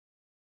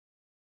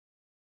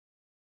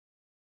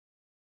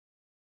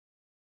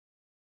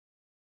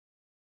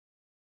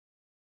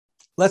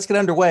let's get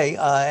underway.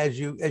 As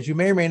you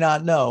may or may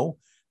not know,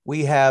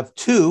 we have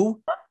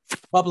two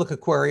public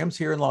aquariums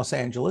here in Los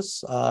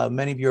Angeles.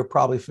 Many of you are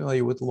probably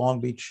familiar with the Long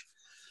Beach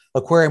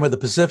Aquarium of the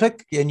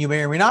Pacific, and you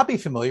may or may not be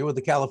familiar with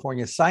the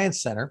California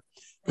Science Center,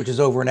 which is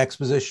over in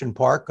Exposition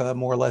Park,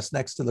 more or less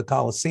next to the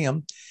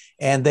Coliseum.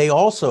 And they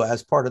also,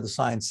 as part of the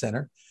Science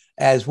Center,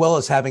 as well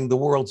as having the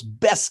world's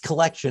best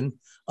collection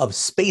of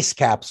space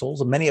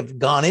capsules, and many have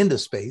gone into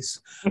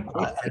space,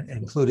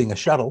 including a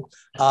shuttle.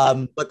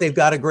 But they've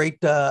got a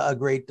great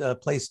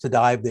place to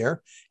dive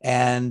there,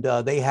 and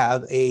they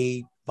have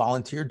a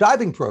volunteer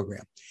diving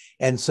program.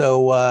 And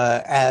so,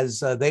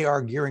 as they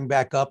are gearing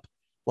back up,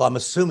 well, I'm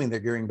assuming they're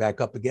gearing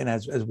back up again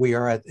as we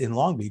are in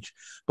Long Beach,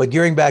 but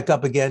gearing back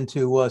up again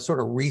to sort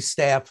of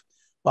restaff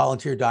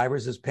volunteer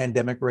divers as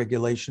pandemic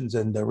regulations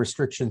and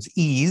restrictions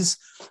ease.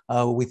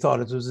 We thought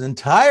it was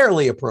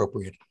entirely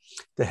appropriate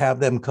to have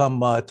them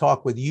come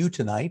talk with you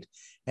tonight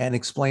and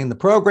explain the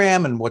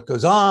program and what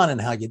goes on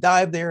and how you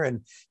dive there.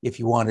 And if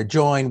you want to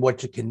join,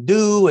 what you can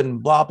do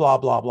and blah, blah,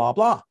 blah, blah,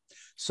 blah.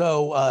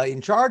 So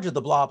in charge of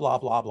the blah, blah,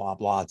 blah, blah,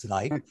 blah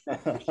tonight,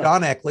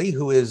 Sean Eckley,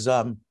 who is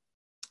an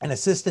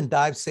assistant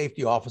dive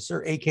safety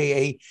officer,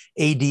 AKA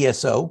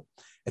ADSO.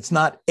 It's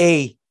not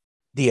a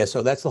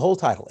DSO. That's the whole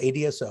title,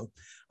 ADSO.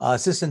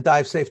 Assistant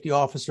Dive Safety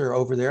Officer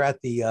over there at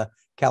the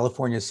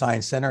California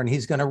Science Center. And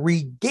he's going to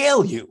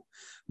regale you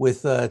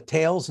with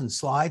tales and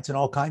slides and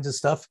all kinds of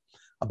stuff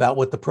about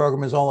what the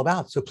program is all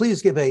about. So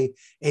please give a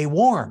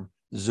warm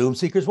Zoom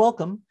Seekers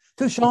welcome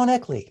to Sean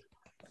Eckley.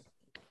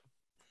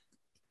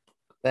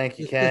 Thank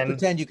you, Ken. Just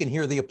pretend you can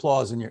hear the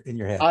applause in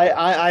your head.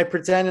 I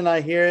pretend and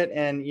I hear it.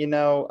 And,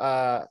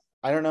 I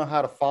don't know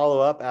how to follow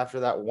up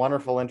after that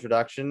wonderful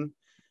introduction,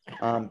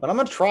 but I'm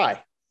going to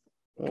try.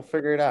 We'll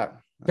figure it out.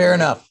 Fair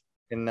enough.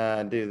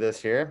 Can do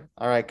this here.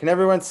 All right. Can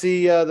everyone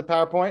see the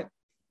PowerPoint?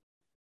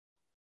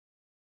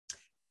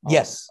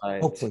 Yes,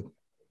 right. Hopefully.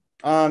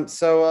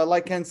 So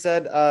like Ken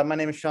said, my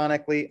name is Sean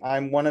Eckley.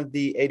 I'm one of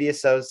the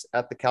ADSOs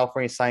at the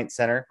California Science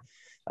Center.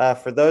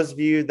 For those of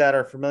you that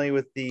are familiar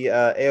with the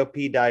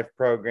AOP dive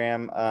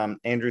program,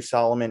 Andrew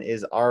Solomon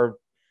is our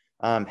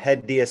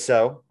head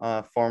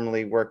DSO,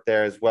 formerly worked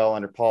there as well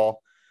under Paul.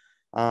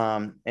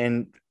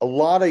 And a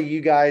lot of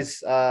you guys,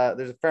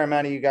 there's a fair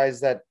amount of you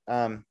guys that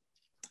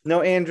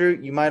know Andrew.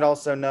 You might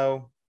also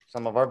know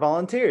some of our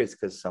volunteers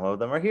because some of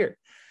them are here.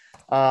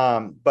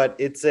 But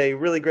it's a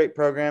really great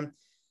program.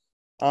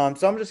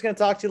 So I'm just going to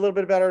talk to you a little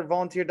bit about our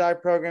volunteer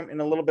dive program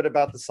and a little bit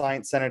about the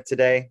Science Center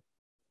today.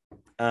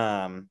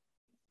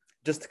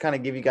 Just to kind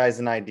of give you guys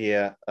an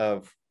idea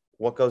of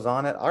what goes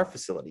on at our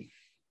facility.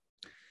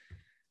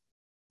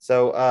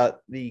 So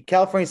the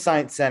California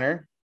Science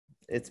Center,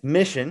 its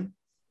mission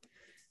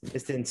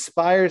is to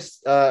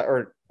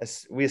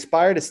we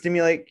aspire to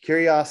stimulate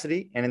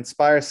curiosity and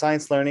inspire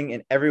science learning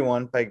in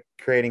everyone by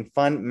creating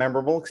fun,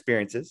 memorable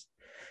experiences,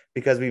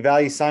 because we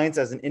value science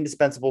as an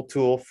indispensable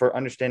tool for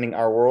understanding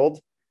our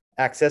world,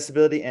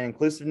 accessibility and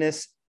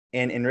inclusiveness,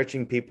 and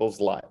enriching people's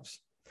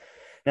lives.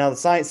 Now, the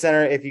Science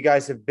Center, if you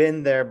guys have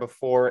been there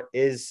before,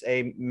 is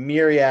a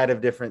myriad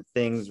of different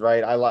things,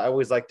 right? I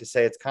always like to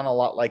say it's kind of a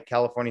lot like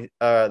California,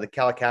 the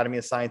Cal Academy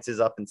of Sciences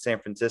up in San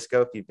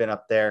Francisco, if you've been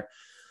up there,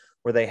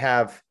 where they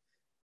have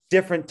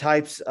different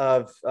types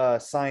of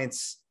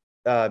science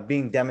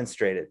being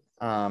demonstrated.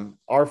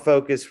 Our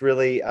focus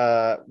really,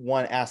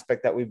 one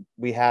aspect that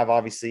we have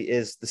obviously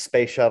is the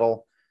space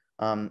shuttle,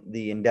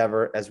 the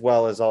Endeavor, as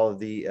well as all of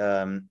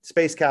the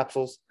space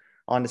capsules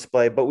on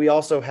display. But we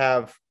also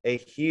have a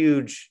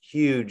huge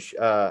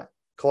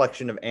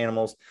collection of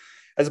animals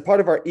as a part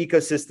of our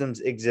ecosystems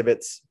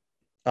exhibits,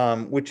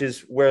 which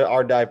is where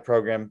our dive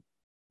program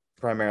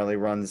primarily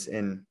runs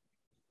in.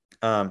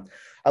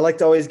 I like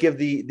to always give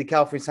the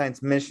California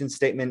Science mission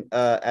statement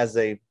as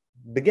a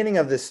beginning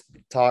of this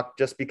talk,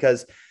 just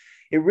because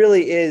it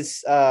really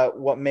is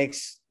what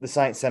makes the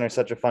Science Center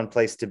such a fun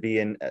place to be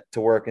in,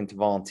 to work and to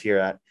volunteer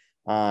at.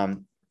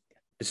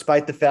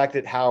 Despite the fact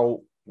that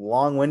how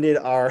long-winded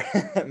our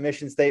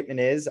mission statement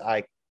is,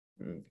 I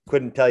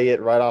couldn't tell you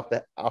it right off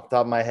the top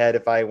of my head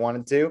if I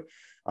wanted to.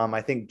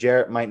 I think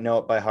Jarrett might know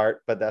it by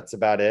heart, but that's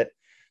about it.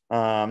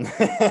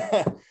 But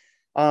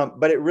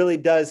it really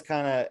does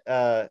kind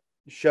of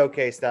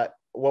showcase that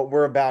what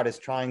we're about is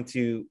trying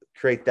to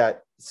create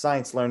that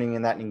science learning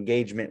and that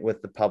engagement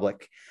with the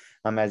public,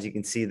 as you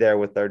can see there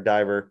with our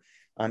diver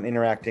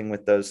interacting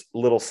with those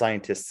little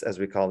scientists, as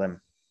we call them.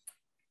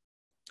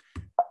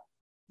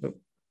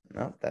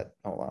 Hold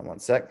on one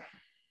sec.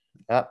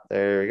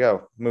 There we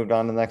go. Moved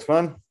on to the next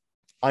one.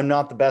 I'm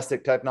not the best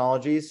at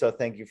technology, so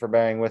thank you for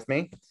bearing with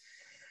me.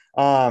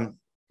 The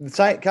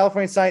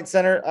California Science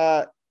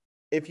Center,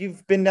 if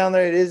you've been down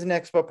there, it is an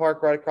expo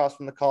park right across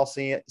from the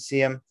Coliseum.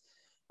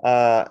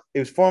 It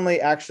was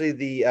formerly actually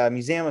the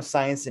Museum of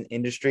Science and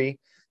Industry.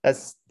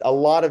 That's a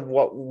lot of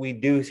what we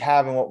do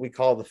have in what we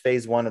call the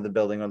phase one of the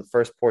building, or the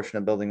first portion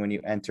of the building when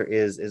you enter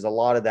is a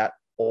lot of that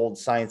old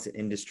science and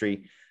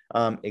industry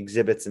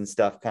exhibits and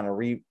stuff kind of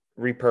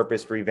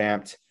repurposed,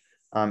 revamped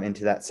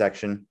into that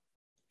section.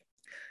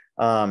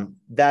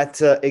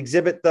 That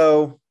exhibit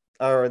though,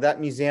 or that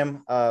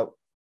museum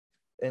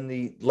in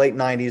the late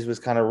 90s was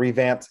kind of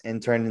revamped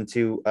and turned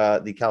into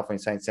the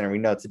California Science Center we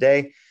know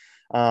today.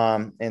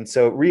 And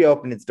so it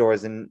reopened its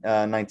doors in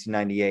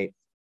 1998.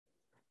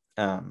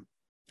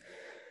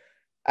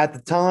 At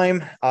the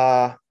time,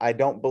 I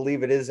don't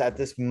believe it is at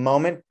this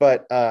moment,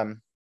 but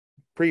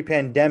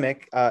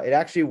pre-pandemic, it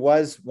actually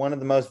was one of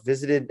the most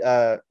visited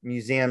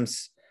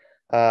museums.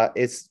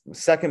 It's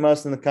second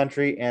most in the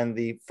country and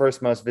the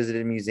first most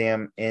visited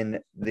museum in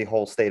the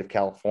whole state of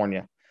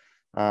California.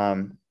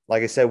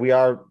 Like I said, we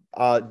are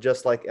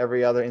just like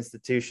every other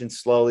institution,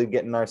 slowly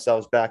getting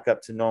ourselves back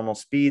up to normal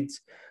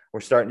speeds. We're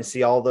starting to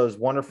see all those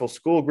wonderful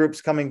school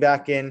groups coming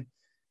back in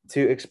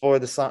to explore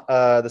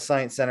the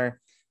Science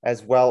Center,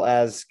 as well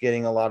as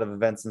getting a lot of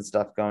events and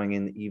stuff going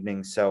in the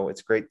evening. So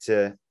it's great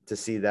to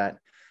see that.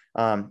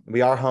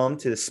 We are home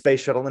to the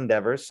Space Shuttle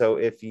Endeavour. So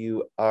if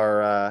you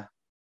are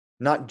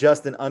not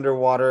just an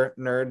underwater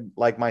nerd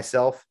like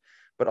myself,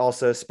 but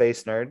also a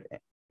space nerd,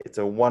 it's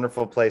a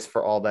wonderful place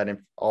for all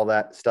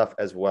that stuff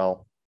as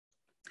well.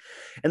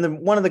 And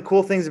one of the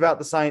cool things about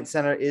the Science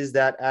Center is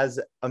that as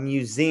a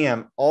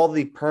museum, all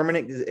the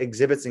permanent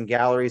exhibits and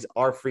galleries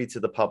are free to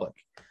the public.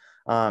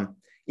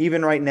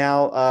 Even right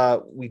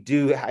now, we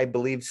do, I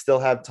believe, still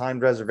have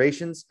timed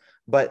reservations,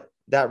 but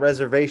that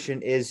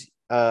reservation is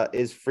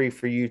free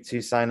for you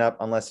to sign up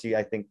unless you,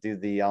 I think, do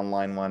the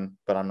online one,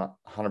 but I'm not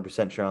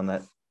 100% sure on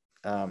that.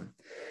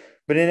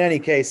 But in any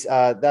case,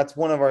 that's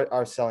one of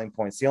our selling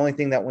points. The only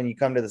thing that when you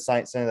come to the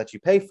Science Center that you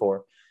pay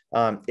for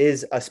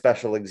is a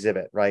special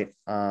exhibit, right?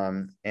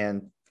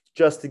 And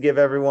just to give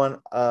everyone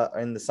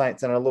in the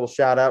Science Center a little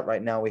shout out,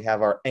 right now we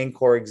have our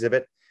Angkor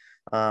exhibit,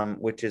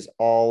 which is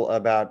all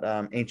about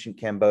ancient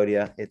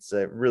Cambodia. It's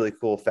a really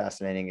cool,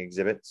 fascinating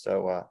exhibit.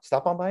 So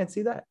stop on by and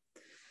see that.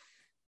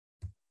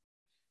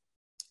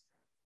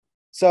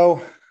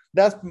 So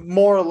that's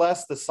more or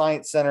less the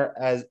Science Center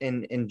as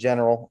in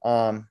general.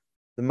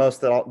 The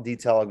most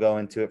detail I'll go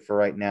into it for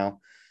right now.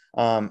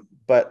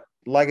 But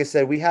like I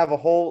said, we have a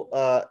whole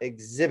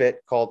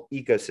exhibit called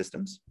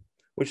Ecosystems,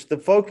 which the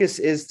focus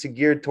is to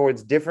gear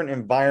towards different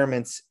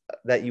environments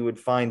that you would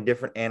find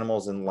different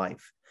animals in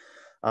life.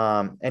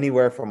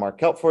 Anywhere from our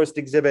kelp forest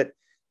exhibit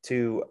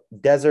to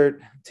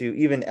desert to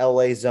even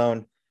LA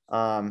zone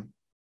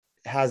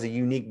has a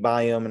unique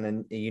biome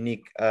and a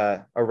unique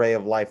array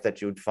of life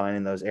that you would find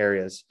in those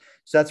areas.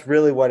 So that's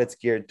really what it's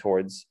geared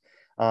towards.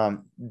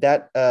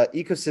 That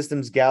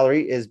Ecosystems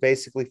Gallery is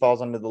basically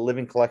falls under the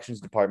Living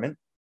Collections Department,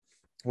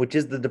 which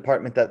is the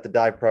department that the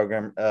dive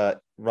program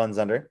runs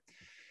under.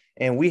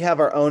 And we have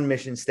our own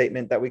mission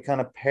statement that we kind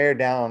of pare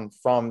down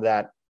from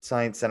that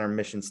Science Center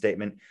mission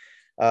statement,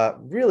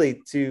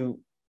 really to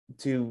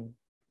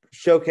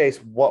showcase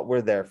what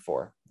we're there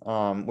for,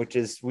 which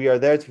is we are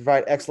there to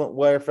provide excellent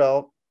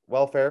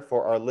welfare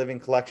for our living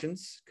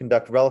collections,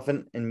 conduct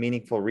relevant and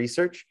meaningful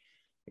research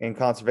and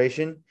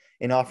conservation,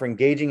 and offer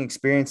engaging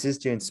experiences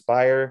to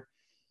inspire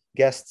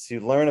guests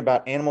to learn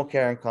about animal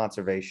care and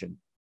conservation.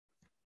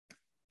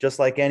 Just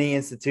like any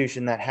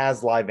institution that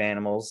has live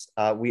animals,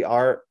 we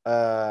are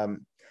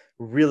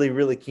really,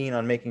 really keen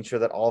on making sure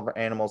that all of our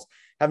animals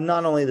have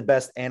not only the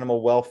best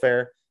animal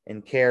welfare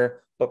and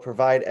care, but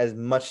provide as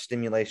much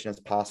stimulation as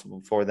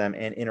possible for them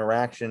and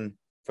interaction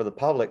for the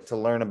public to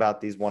learn about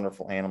these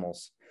wonderful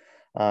animals.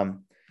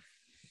 One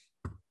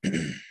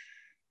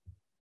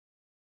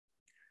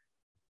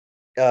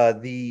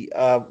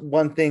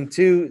thing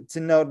to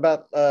note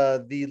about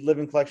the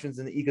living collections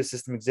and the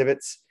ecosystem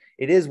exhibits,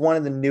 it is one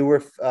of the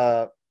newer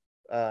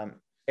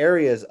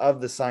areas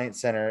of the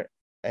Science Center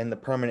and the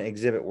permanent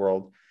exhibit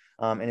world.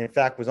 And in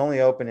fact, was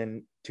only open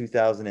in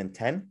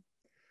 2010.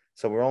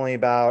 So we're only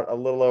about a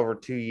little over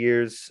 2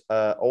 years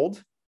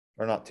old,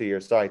 or not 2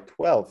 years, sorry,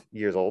 12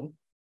 years old.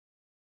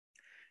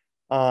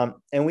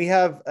 And we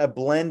have a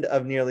blend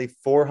of nearly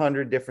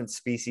 400 different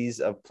species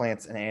of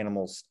plants and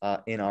animals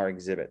in our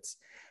exhibits.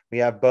 We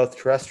have both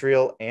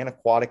terrestrial and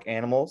aquatic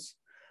animals.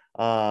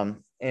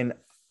 And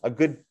a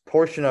good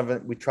portion of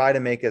it, we try to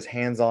make as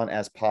hands-on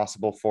as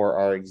possible for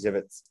our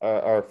exhibits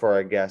or for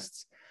our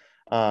guests.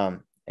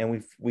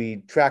 And we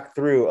track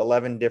through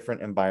 11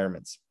 different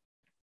environments.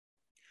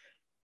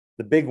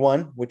 The big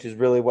one, which is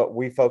really what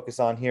we focus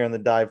on here in the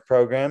dive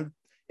program,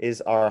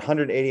 is our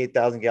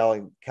 188,000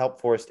 gallon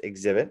kelp forest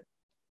exhibit,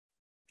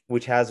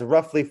 which has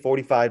roughly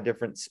 45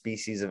 different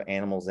species of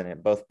animals in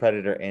it, both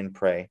predator and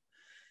prey.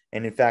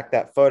 And in fact,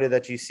 that photo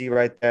that you see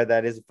right there,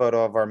 that is a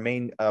photo of our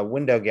main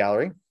window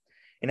gallery.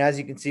 And as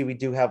you can see, we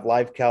do have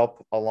live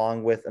kelp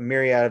along with a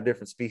myriad of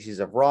different species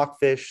of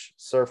rockfish,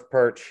 surf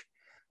perch,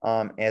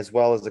 as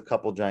well as a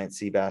couple giant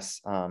sea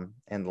bass and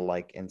the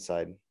like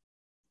inside.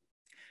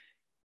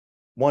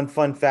 One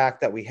fun fact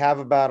that we have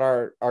about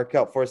our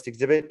kelp forest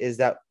exhibit is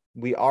that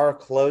we are a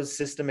closed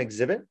system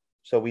exhibit.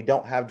 So we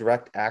don't have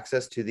direct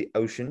access to the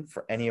ocean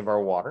for any of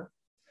our water.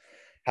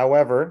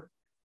 However,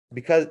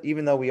 because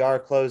even though we are a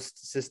closed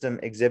system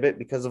exhibit,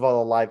 because of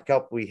all the live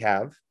kelp we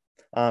have,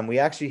 we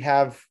actually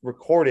have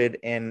recorded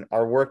and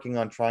are working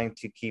on trying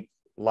to keep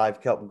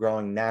live kelp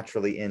growing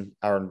naturally in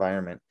our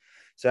environment.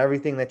 So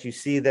everything that you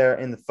see there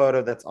in the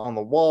photo that's on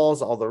the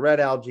walls, all the red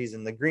algae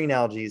and the green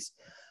algae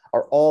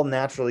are all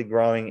naturally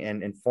growing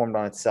and formed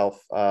on itself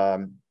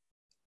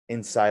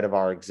inside of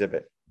our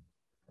exhibit.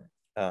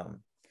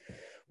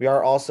 We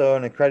are also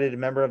an accredited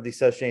member of the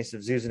Association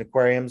of Zoos and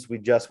Aquariums. We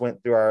just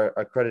went through our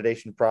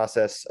accreditation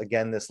process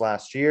again this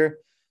last year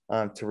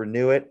to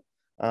renew it.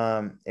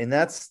 And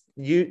that's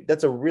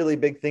a really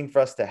big thing for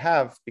us to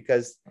have,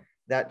 because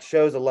that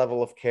shows a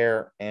level of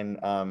care and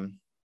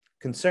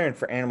concern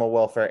for animal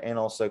welfare and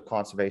also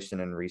conservation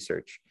and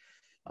research.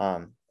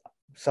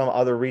 Some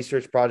other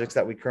research projects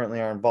that we currently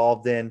are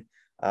involved in,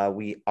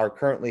 we are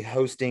currently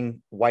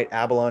hosting white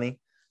abalone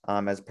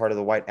as part of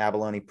the White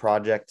Abalone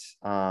Project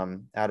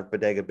out of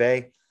Bodega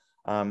Bay,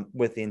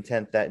 with the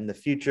intent that in the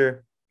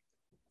future,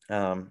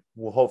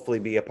 we'll hopefully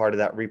be a part of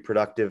that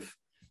reproductive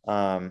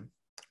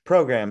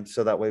program,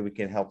 so that way we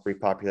can help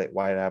repopulate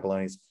white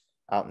abalones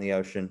out in the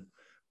ocean.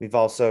 We've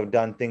also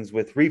done things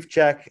with Reef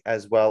Check,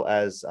 as well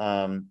as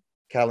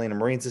Catalina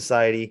Marine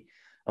Society,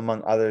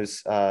 among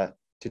others, to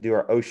do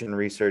our ocean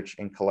research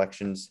and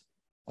collections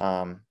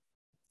to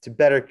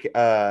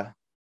better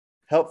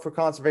help for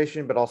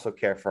conservation, but also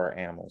care for our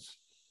animals.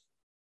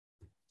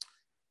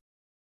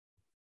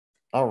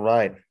 All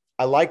right.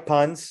 I like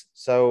puns,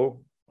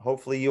 so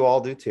hopefully you all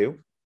do too.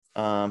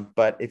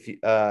 But if you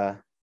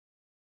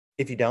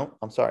don't,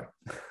 I'm sorry.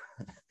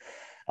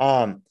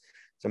 So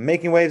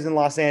making waves in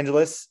Los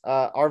Angeles,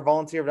 our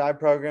volunteer dive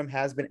program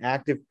has been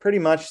active pretty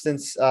much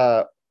since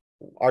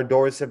our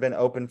doors have been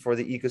open for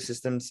the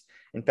ecosystems.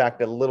 In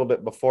fact, a little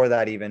bit before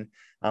that even,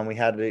 we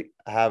had to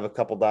have a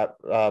couple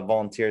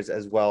volunteers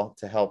as well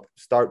to help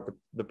start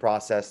the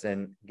process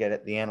and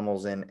get the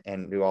animals in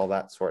and do all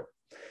that sort.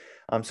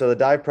 So the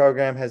dive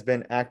program has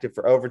been active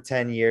for over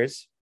 10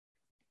 years.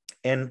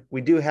 And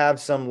we do have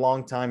some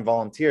longtime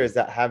volunteers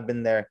that have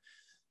been there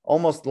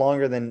almost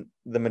longer than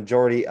the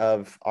majority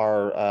of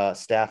our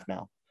staff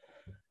now.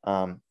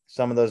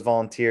 Some of those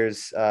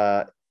volunteers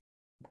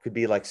could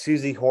be like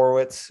Susie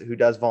Horowitz, who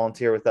does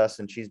volunteer with us,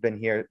 and she's been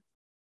here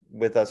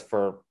with us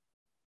for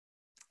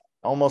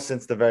almost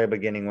since the very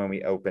beginning when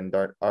we opened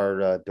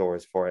our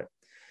doors for it.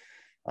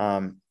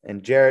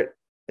 And Jarrett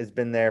has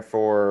been there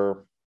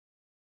for,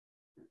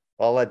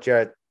 well, I'll let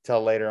Jarrett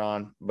tell later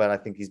on, but I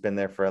think he's been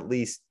there for at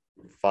least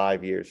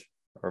 5 years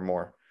or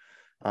more.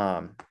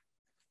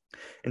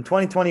 In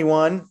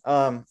 2021,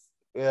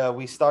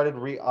 we started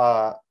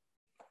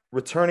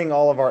returning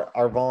all of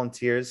our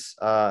volunteers,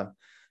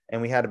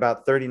 and we had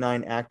about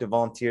 39 active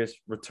volunteers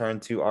return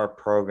to our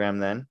program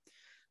then,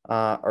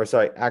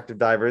 active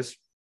divers.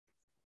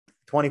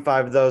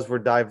 25 of those were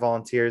dive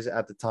volunteers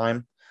at the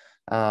time,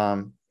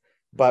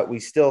 but we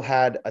still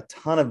had a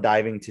ton of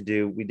diving to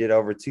do. We did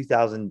over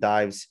 2,000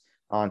 dives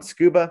on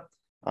scuba,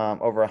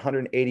 over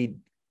 180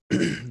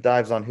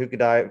 dives on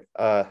hookah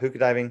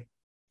diving,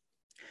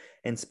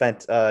 and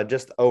spent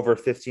just over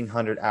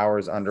 1,500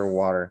 hours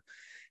underwater.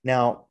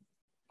 Now,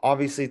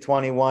 obviously,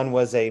 21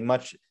 was a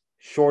much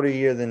shorter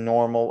year than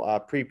normal.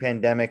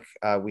 Pre-pandemic,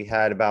 we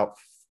had about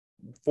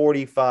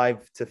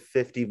 45 to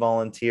 50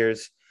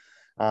 volunteers,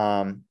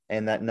 and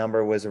that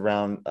number was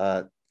around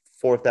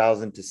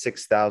 4,000 to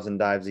 6,000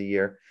 dives a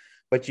year.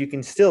 But you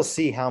can still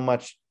see how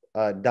much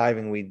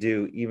diving we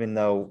do, even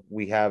though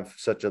we have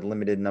such a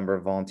limited number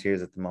of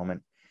volunteers at the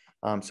moment.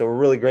 So we're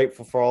really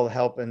grateful for all the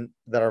help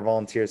that our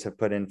volunteers have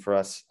put in for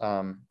us,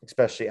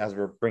 especially as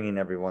we're bringing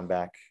everyone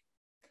back.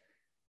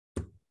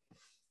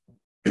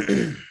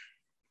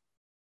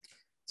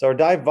 So our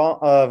dive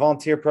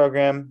volunteer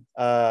program,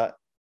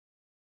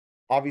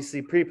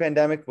 obviously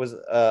pre-pandemic was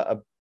a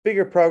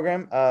bigger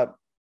program.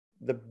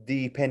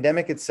 The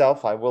pandemic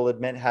itself, I will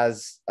admit,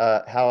 has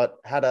how it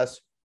had us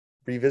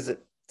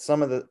revisit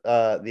some of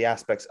the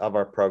aspects of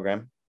our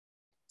program,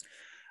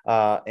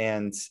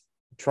 and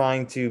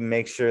trying to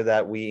make sure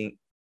that we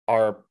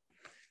are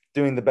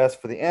doing the best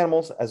for the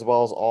animals, as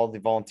well as all the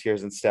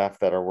volunteers and staff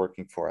that are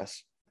working for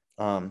us.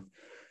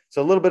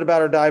 So a little bit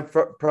about our dive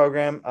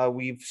program.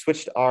 We've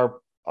switched our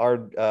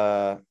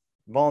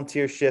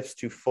volunteer shifts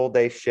to full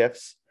day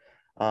shifts,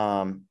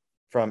 from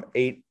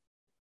 8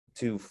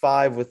 to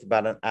 5 with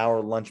about an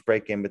hour lunch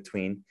break in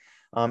between.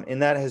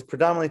 And that has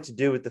predominantly to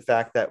do with the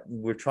fact that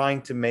we're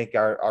trying to make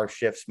our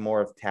shifts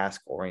more of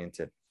task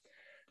oriented,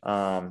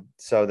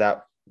 so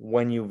that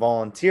when you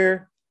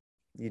volunteer,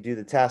 you do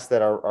the tasks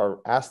that are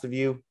asked of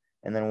you.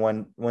 And then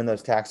when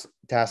those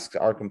tasks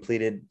are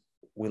completed,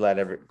 we let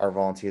our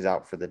volunteers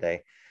out for the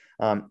day.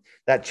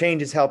 That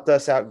change has helped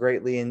us out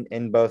greatly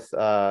in both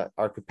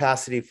our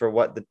capacity for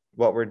what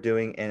we're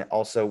doing, and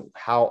also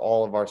how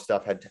all of our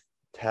stuff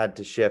had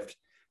to shift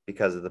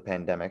because of the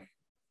pandemic.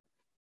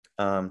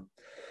 Our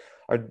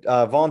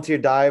volunteer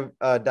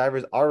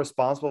divers are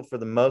responsible for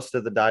the most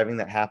of the diving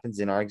that happens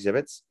in our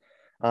exhibits.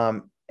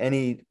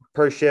 Any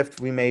per shift,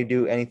 we may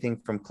do anything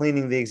from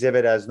cleaning the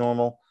exhibit as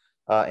normal,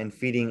 and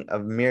feeding a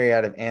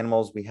myriad of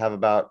animals. We have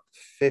about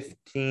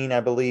 15, I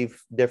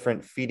believe,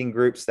 different feeding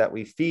groups that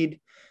we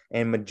feed,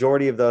 and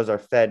majority of those are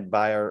fed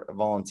by our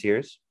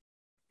volunteers,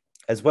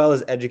 as well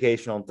as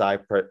educational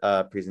dive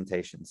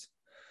presentations.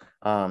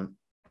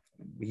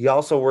 We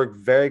also work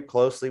very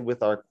closely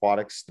with our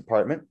aquatics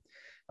department.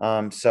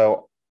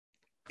 So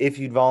if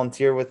you'd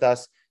volunteer with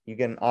us, you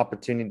get an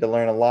opportunity to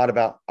learn a lot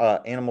about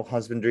animal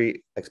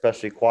husbandry,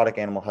 especially aquatic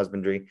animal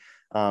husbandry,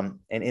 and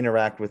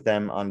interact with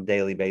them on a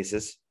daily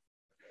basis,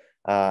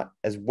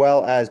 as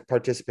well as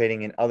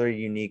participating in other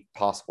unique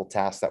possible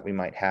tasks that we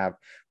might have.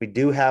 We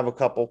do have a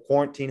couple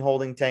quarantine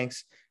holding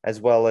tanks, as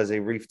well as a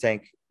reef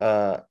tank,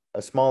 a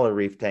smaller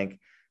reef tank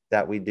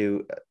that we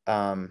do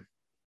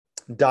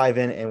dive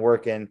in and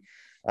work in.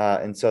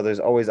 And so there's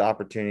always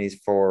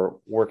opportunities for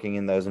working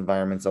in those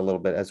environments a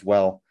little bit as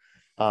well.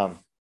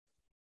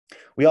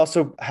 We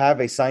also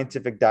have a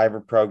scientific diver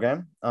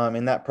program,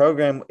 and that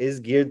program is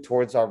geared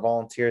towards our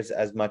volunteers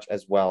as much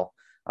as well.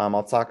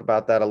 I'll talk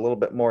about that a little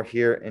bit more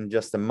here in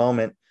just a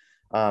moment,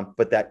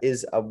 but that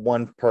is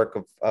one perk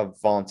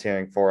of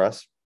volunteering for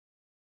us.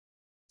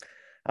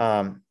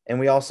 And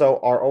we also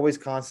are always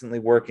constantly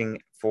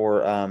working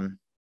for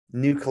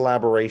new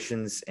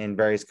collaborations and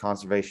various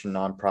conservation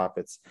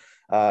nonprofits.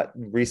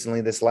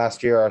 Recently, this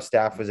last year, our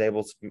staff was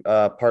able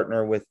to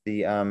partner with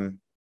the,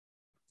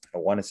 I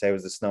want to say it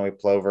was the snowy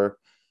plover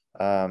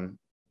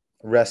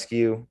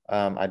rescue.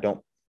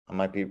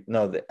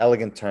 The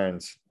elegant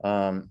terns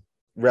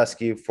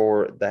rescue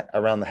for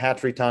around the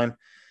hatchery time,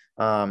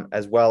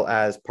 as well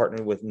as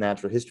partnering with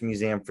Natural History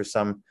Museum for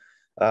some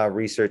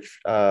research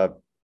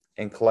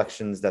and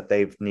collections that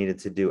they've needed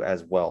to do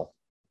as well.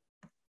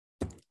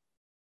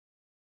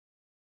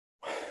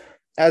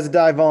 As a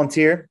dive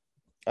volunteer,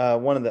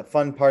 one of the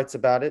fun parts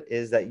about it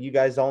is that you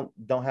guys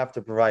don't have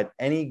to provide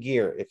any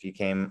gear if you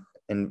came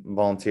and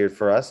volunteered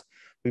for us.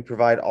 We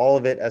provide all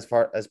of it as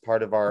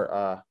part of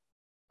our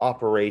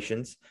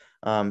operations,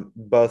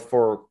 both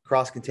for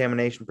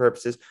cross-contamination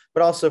purposes,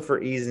 but also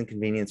for ease and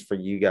convenience for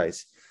you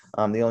guys.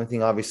 The only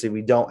thing obviously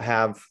we don't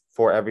have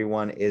for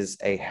everyone is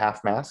a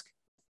half mask,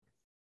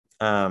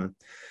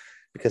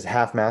 because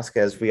half mask,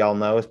 as we all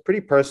know, is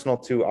pretty personal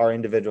to our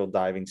individual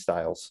diving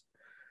styles.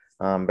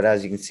 But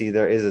as you can see,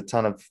 there is a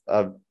ton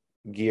of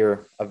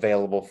gear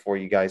available for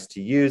you guys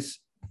to use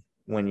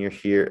when you're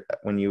here,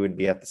 when you would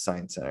be at the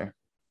Science Center.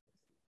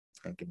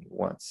 And give me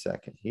 1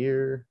 second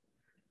here.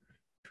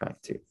 Trying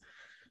to.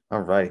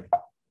 All right.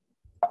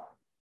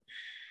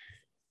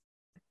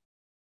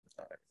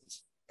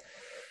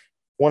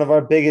 One of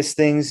our biggest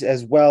things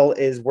as well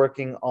is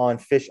working on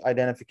fish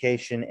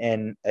identification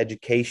and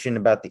education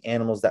about the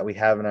animals that we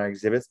have in our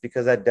exhibits,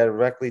 because that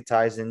directly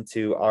ties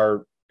into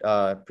our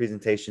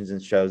presentations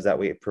and shows that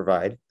we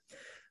provide.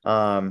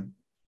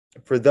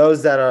 For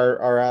those that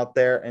are out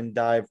there and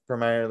dive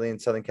primarily in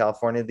Southern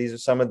California, these are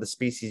some of the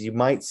species you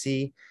might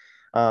see.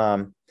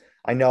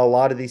 I know a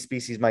lot of these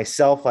species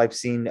myself. I've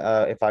seen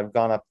if I've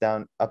gone up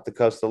the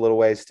coast a little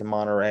ways to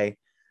Monterey.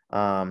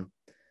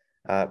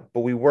 But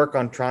we work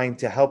on trying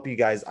to help you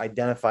guys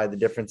identify the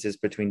differences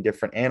between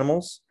different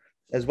animals,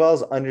 as well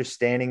as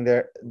understanding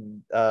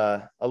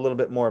a little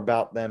bit more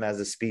about them as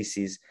a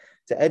species,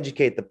 to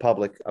educate the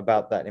public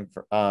about that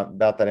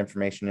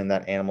information in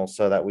that animal,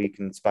 so that we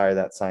can inspire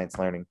that science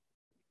learning.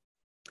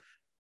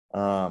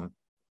 And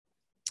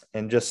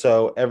just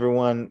so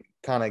everyone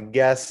kind of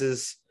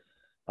guesses,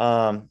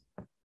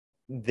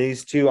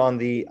 these two on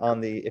the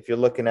if you're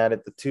looking at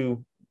it, the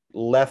two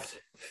left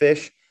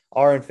fish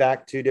are in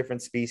fact two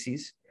different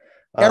species.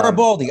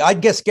 Garibaldi.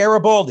 I'd guess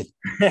Garibaldi.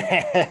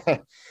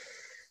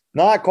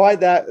 Not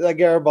quite that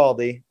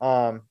Garibaldi.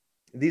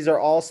 These are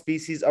all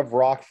species of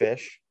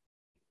rockfish.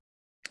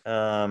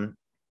 And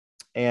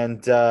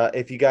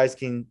if you guys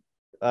can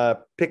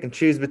pick and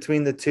choose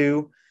between the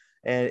two,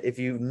 and if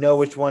you know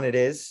which one it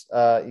is,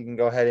 you can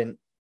go ahead and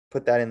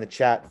put that in the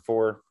chat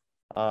for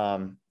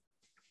Ken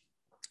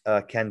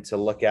to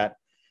look at.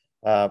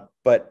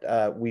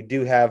 But we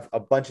do have a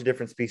bunch of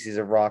different species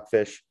of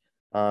rockfish,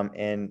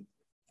 and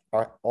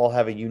all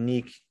have a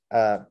unique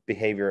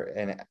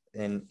behavior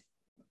and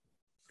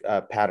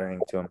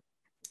patterning to them.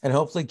 And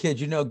hopefully, kids,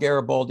 you know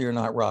Garibaldi are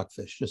not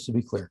rockfish, just to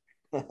be clear.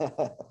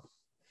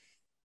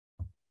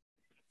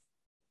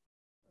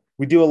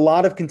 We do a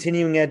lot of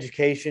continuing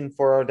education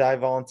for our dive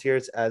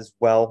volunteers as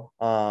well.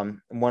 And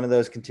one of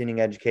those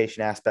continuing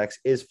education aspects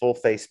is full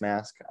face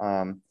mask.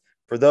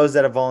 For those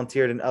that have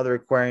volunteered in other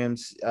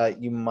aquariums,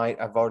 you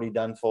might have already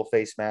done full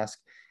face mask.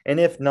 And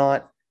if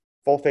not,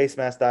 full face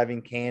mask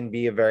diving can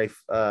be a very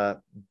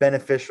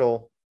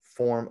beneficial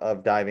form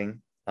of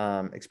diving,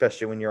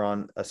 especially when you're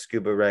on a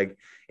scuba rig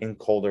in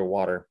colder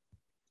water.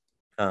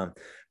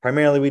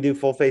 Primarily, we do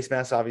full face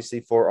masks, obviously,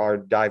 for our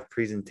dive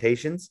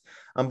presentations,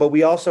 but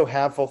we also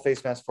have full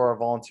face masks for our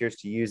volunteers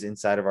to use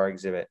inside of our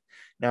exhibit.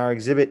 Now, our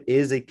exhibit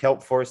is a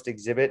kelp forest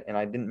exhibit, and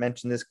I didn't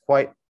mention this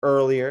quite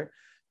earlier,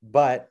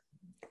 but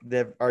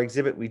our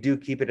exhibit, we do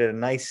keep it at a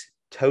nice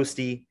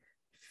toasty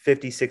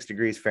 56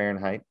 degrees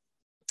Fahrenheit.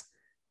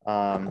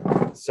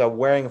 So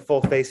wearing a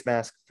full face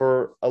mask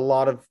for a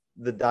lot of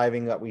the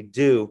diving that we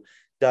do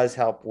does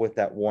help with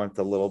that warmth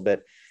a little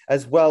bit,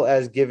 as well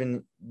as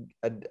giving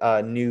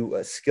a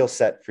new skill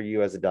set for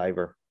you as a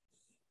diver.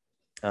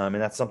 And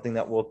that's something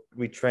that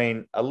we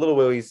train a little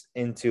ways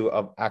into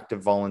an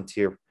active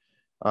volunteer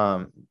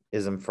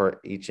ism for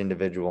each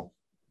individual.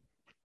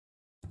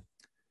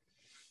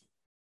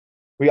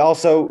 We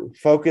also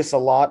focus a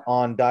lot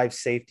on dive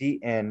safety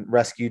and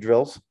rescue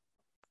drills.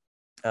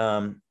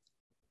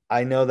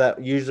 I know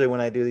that usually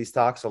when I do these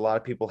talks, a lot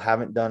of people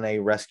haven't done a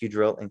rescue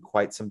drill in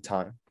quite some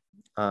time.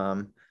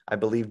 I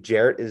believe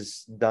Jarrett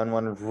has done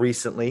one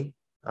recently,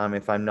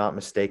 if I'm not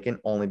mistaken,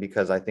 only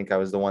because I think I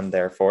was the one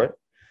there for it.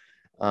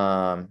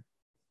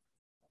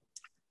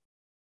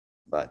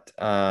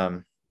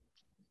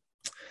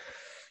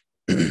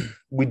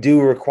 We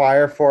do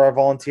require for our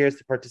volunteers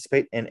to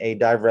participate in a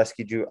dive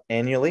rescue drill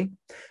annually,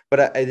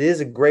 but it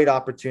is a great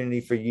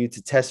opportunity for you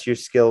to test your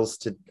skills,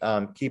 to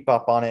keep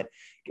up on it,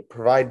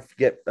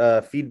 get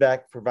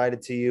feedback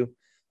provided to you,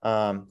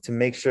 to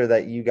make sure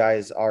that you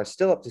guys are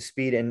still up to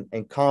speed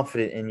and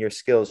confident in your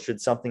skills should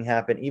something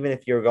happen, even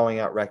if you're going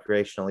out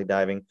recreationally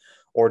diving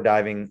or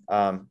diving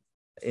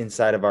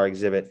inside of our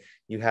exhibit.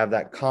 You have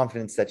that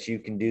confidence that you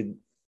can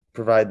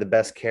provide the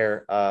best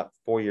care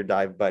for your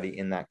dive buddy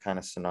in that kind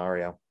of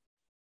scenario.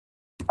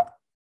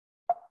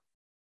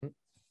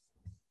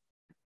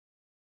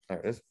 There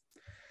it is.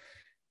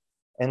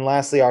 And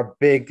lastly, our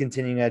big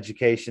continuing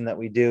education that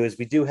we do is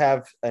we do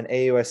have an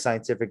AUS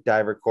scientific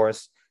diver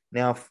course.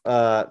 Now,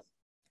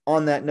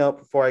 on that note,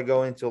 before I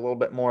go into a little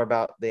bit more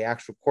about the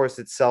actual course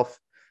itself,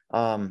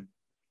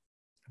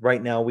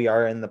 right now we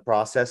are in the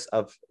process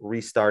of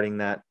restarting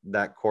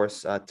that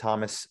course.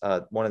 Thomas,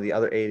 one of the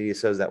other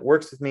ADSOs that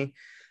works with me,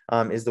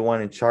 is the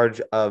one in charge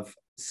of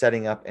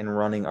setting up and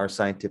running our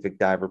scientific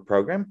diver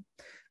program.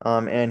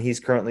 And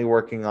he's currently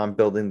working on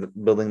building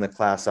the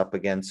class up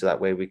again, so that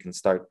way we can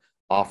start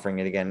offering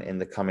it again in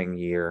the coming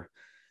year.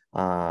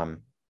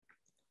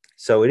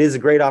 So it is a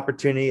great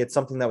opportunity. It's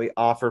something that we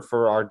offer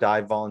for our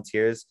dive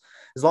volunteers,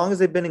 as long as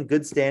they've been in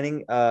good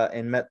standing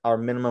and met our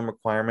minimum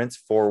requirements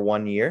for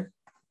 1 year.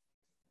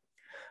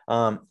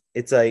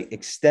 It's an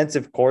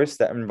extensive course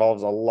that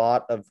involves a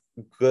lot of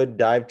good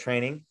dive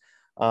training,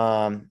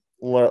 a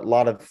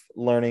lot of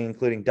learning,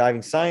 including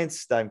diving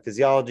science, diving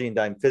physiology, and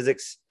diving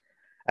physics,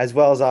 as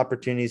well as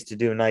opportunities to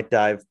do a night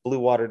dive, blue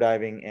water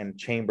diving, and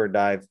chamber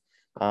dive.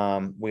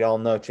 We all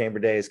know Chamber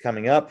Day is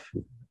coming up,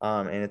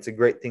 and it's a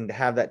great thing to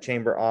have that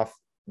chamber off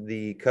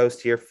the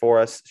coast here for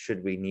us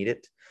should we need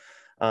it.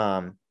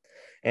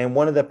 And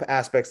one of the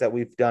aspects that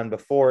we've done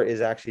before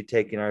is actually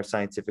taking our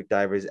scientific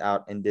divers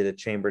out and did a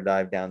chamber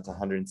dive down to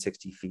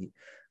 160 feet.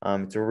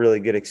 It's a really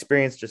good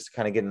experience just to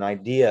kind of get an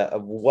idea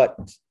of what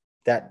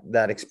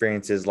that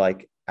experience is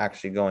like,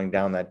 actually going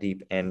down that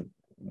deep and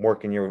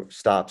working your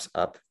stops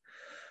up.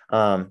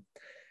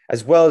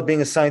 As well as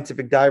being a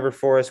scientific diver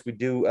for us, we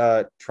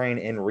do train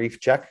in reef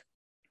check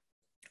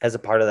as a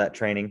part of that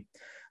training.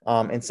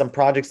 And some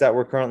projects that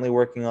we're currently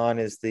working on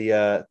is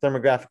the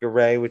thermographic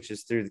array, which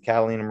is through the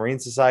Catalina Marine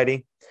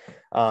Society,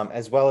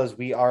 as well as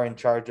we are in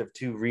charge of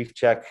 2 reef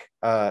check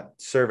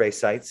survey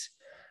sites,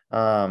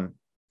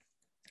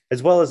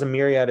 as well as a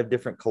myriad of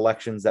different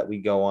collections that we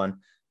go on.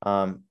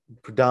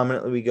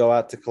 Predominantly, we go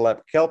out to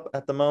collect kelp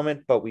at the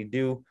moment, but we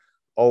do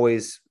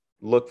always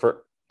look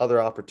for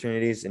other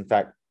opportunities. In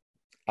fact,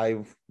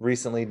 I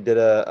recently did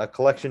a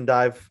collection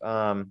dive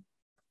a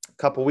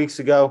couple weeks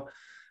ago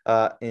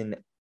in,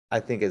 I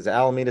think it's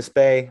Alamedas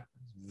Bay.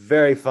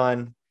 Very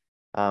fun.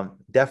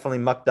 Definitely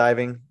muck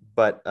diving,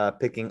 but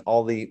picking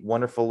all the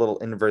wonderful little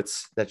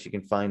inverts that you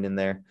can find in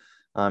there.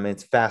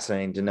 It's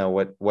fascinating to know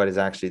what is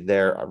actually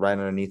there right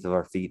underneath of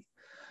our feet.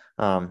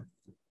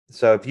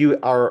 So if you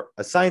are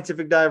a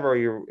scientific diver or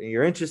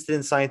you're interested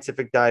in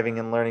scientific diving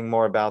and learning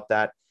more about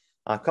that,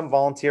 come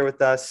volunteer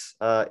with us.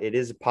 It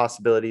is a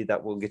possibility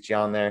that we'll get you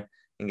on there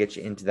and get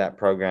you into that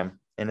program,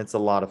 and it's a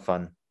lot of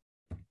fun.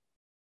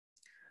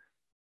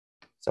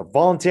 So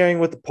volunteering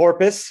with the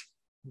porpoise,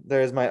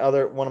 there's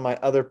one of my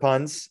other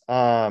puns.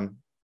 Really,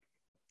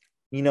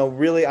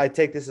 I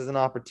take this as an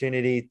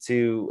opportunity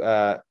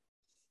to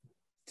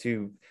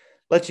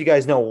let you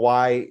guys know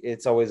why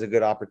it's always a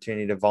good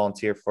opportunity to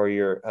volunteer for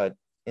your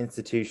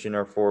institution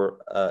or for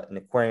an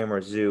aquarium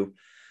or zoo.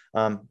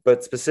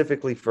 But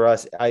specifically for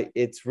us,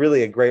 it's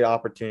really a great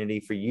opportunity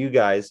for you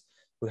guys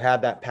who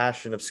have that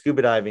passion of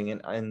scuba diving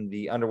in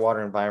the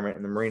underwater environment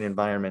and the marine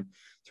environment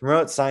to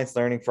promote science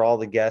learning for all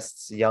the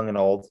guests, young and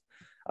old.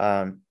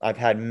 I've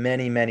had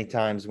many, many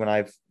times when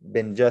I've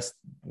been just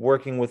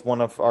working with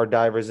one of our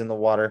divers in the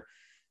water,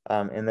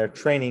 and they're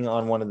training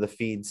on one of the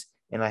feeds,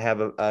 and I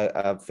have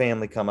a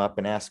family come up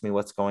and ask me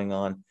what's going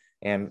on,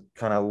 and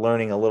kind of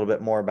learning a little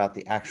bit more about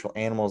the actual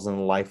animals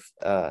and life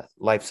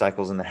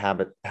cycles and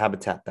the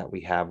habitat that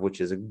we have, which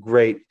is a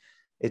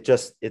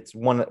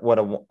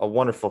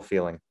wonderful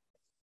feeling.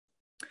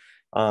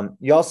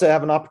 You also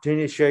have an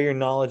opportunity to share your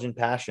knowledge and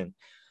passion.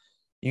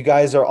 You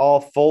guys are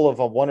all full of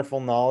a wonderful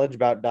knowledge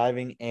about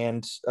diving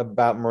and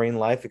about marine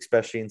life,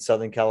 especially in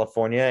Southern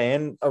California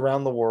and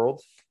around the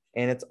world.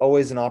 And it's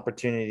always an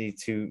opportunity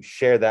to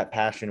share that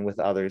passion with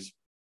others.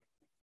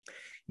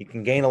 You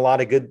can gain a lot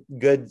of good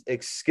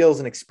skills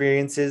and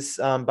experiences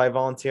by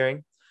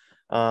volunteering.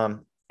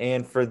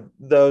 And for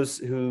those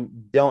who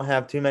don't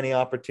have too many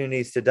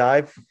opportunities to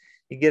dive,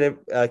 you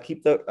get to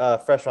keep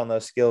fresh on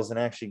those skills and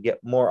actually get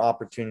more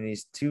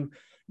opportunities to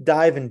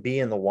dive and be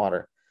in the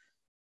water.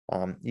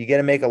 You get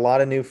to make a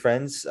lot of new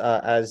friends,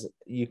 as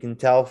you can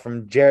tell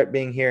from Jarrett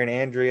being here and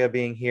Andrea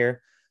being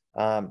here.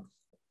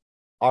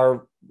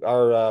 Our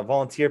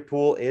volunteer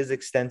pool is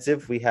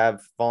extensive. We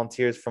have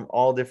volunteers from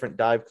all different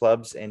dive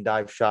clubs and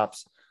dive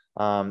shops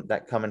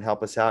that come and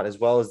help us out, as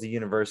well as the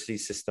university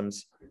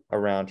systems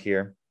around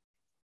here.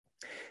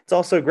 It's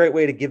also a great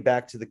way to give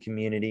back to the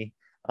community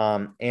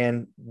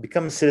and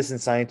become a citizen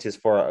scientist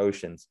for our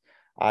oceans.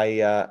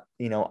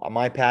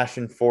 My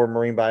passion for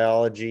marine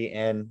biology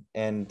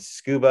and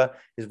scuba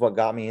is what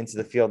got me into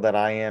the field that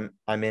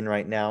I'm in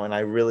right now. And I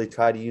really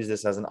try to use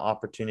this as an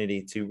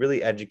opportunity to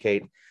really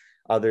educate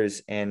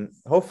others and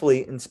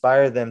hopefully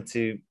inspire them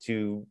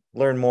to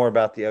learn more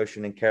about the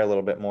ocean and care a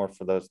little bit more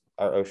for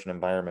our ocean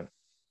environment.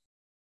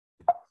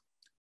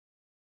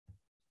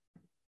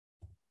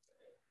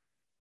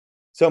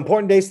 So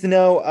important days to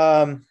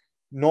know.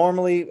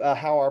 Normally,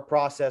 how our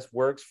process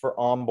works for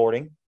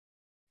onboarding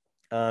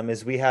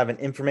is we have an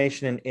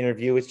information and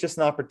interview. It's just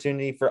an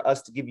opportunity for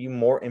us to give you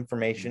more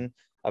information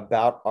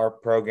about our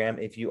program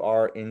if you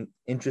are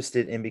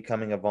interested in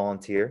becoming a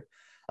volunteer,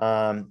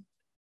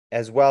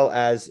 as well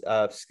as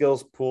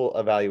skills pool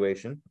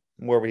evaluation,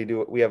 where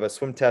we have a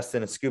swim test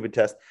and a scuba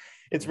test.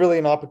 It's really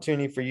an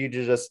opportunity for you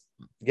to just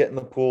get in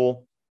the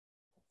pool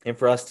and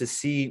for us to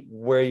see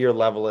where your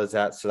level is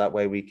at, so that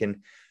way we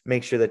can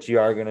make sure that you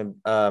are going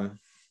to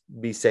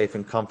be safe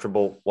and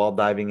comfortable while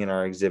diving in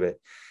our exhibit.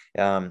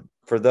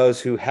 For those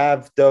who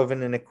have dove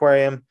in an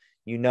aquarium,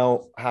 you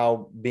know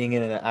how being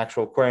in an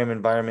actual aquarium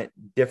environment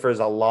differs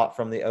a lot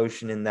from the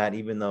ocean, in that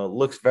even though it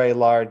looks very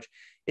large,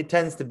 it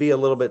tends to be a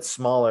little bit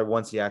smaller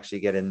once you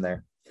actually get in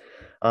there.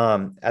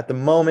 At the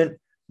moment,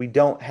 we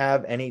don't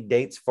have any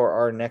dates for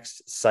our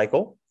next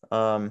cycle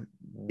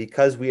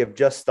because we have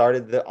just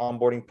started the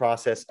onboarding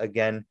process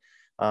again.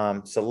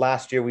 So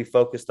last year we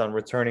focused on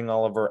returning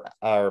all of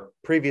our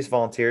previous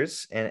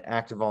volunteers and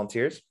active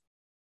volunteers.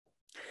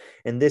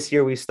 And this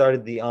year we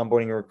started the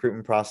onboarding and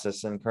recruitment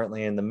process, and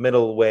currently in the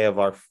middle way of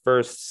our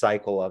first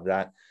cycle of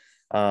that.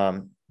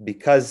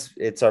 Because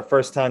it's our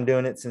first time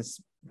doing it since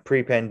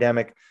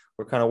pre-pandemic,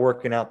 we're kind of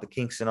working out the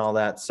kinks and all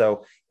that.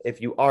 So if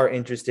you are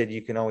interested,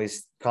 you can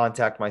always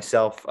contact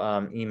myself,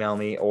 email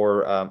me,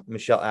 or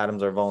Michelle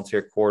Adams, our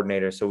volunteer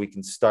coordinator, so we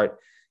can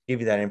give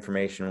you that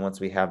information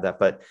once we have that.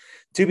 But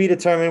to be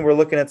determined, we're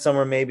looking at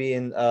somewhere maybe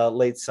in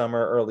late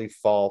summer, early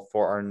fall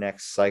for our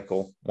next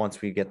cycle,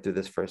 once we get through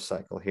this first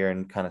cycle here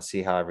and kind of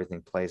see how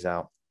everything plays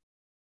out.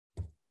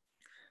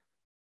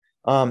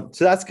 So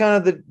that's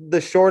kind of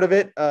the short of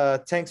it.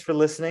 Thanks for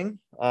listening.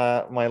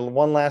 My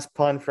one last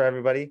pun for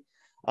everybody.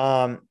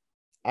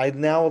 I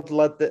now would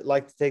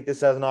like to take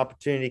this as an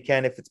opportunity,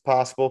 Ken, if it's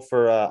possible,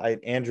 for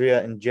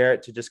Andrea and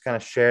Jarrett to just kind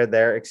of share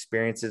their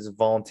experiences as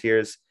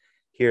volunteers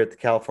here at the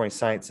California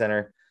Science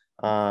Center.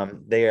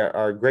 They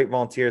are great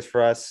volunteers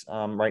for us.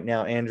 Right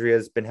now,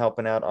 Andrea's been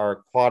helping out our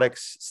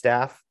aquatics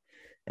staff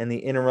in the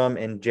interim,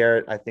 and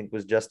Jarrett, I think,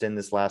 was just in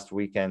this last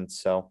weekend.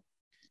 So,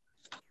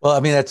 well, I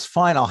mean, that's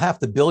fine. I'll have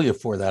to bill you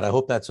for that. I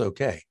hope that's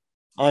okay.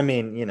 I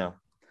mean,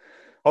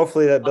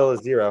 hopefully that bill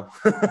is zero.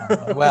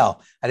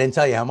 Well, I didn't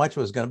tell you how much it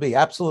was going to be.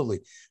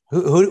 Absolutely.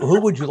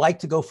 Who would you like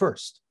to go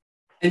first?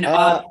 And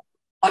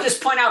I'll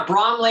just point out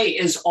Bromley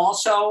is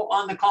also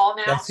on the call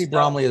now. I see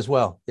Bromley as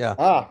well.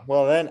 Yeah.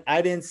 Well, then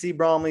I didn't see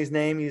Bromley's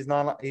name.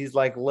 He's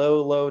like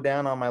low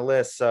down on my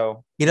list.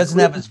 So he doesn't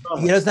have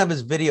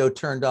his video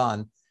turned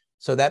on.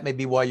 So that may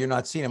be why you're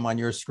not seeing him on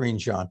your screen,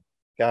 Sean.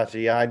 Gotcha.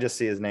 Yeah, I just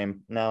see his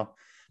name now.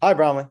 Hi,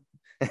 Bromley.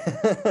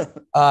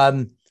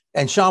 And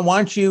Sean, why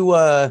don't you,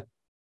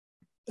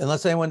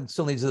 unless anyone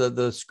still needs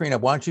the screen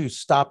up, why don't you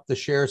stop the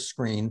share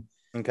screen?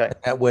 Okay.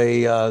 That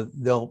way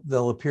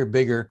they'll appear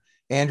bigger.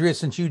 Andrea,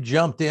 since you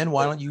jumped in,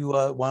 why don't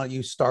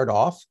you start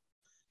off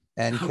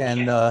and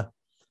can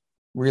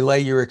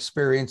relay your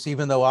experience,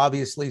 even though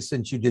obviously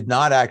since you did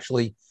not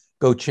actually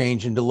go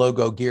change into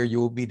logo gear, you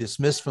will be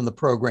dismissed from the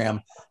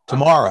program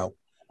tomorrow.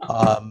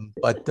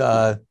 But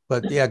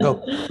yeah,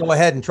 go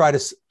ahead and try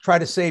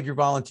to save your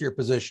volunteer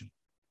position.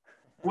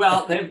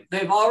 Well,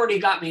 they've already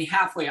got me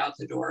halfway out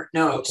the door.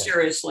 No, okay.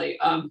 Seriously.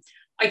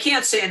 I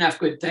can't say enough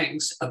good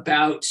things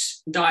about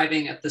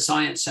diving at the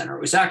Science Center.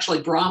 It was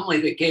actually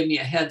Bromley that gave me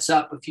a heads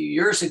up a few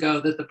years ago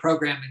that the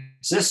program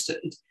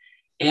existed.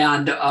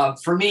 And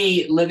for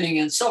me, living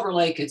in Silver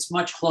Lake, it's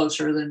much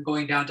closer than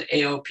going down to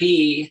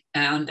AOP.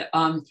 And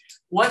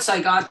once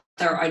I got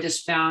there, I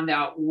just found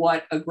out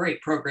what a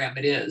great program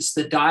it is.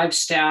 The dive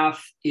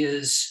staff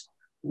is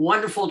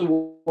wonderful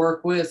to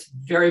work with,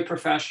 very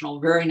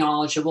professional, very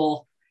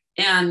knowledgeable.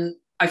 And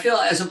I feel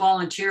as a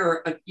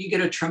volunteer, you get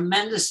a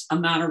tremendous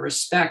amount of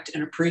respect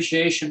and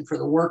appreciation for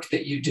the work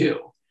that you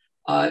do.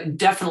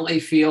 Definitely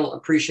feel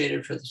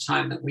appreciated for the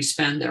time that we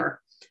spend there.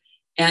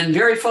 And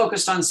very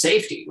focused on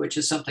safety, which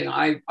is something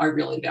I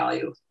really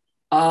value.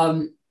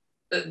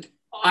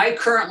 I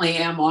currently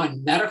am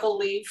on medical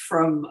leave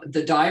from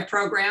the dive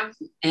program,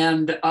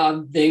 and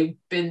they've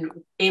been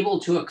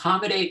able to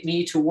accommodate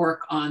me to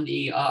work on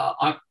the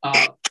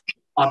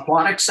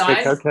aquatic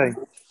side, Okay.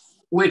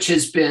 which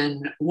has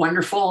been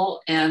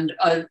wonderful. And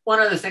one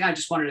other thing I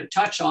just wanted to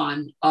touch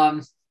on,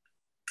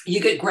 you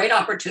get great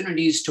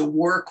opportunities to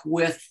work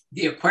with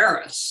the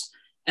aquarist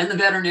and the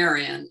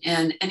veterinarian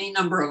and any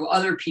number of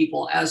other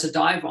people as a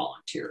dive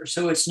volunteer.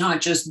 So it's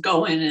not just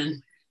go in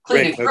and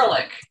clean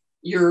acrylic.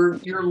 You're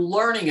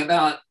learning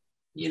about,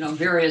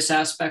 various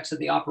aspects of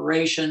the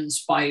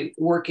operations by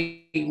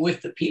working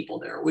with the people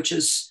there, which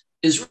is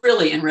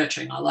really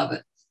enriching. I love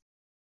it.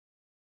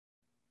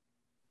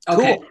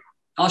 Okay, cool.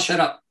 I'll shut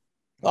up.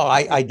 Oh,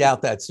 I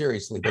doubt that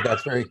seriously, but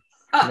that's very,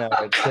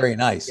 very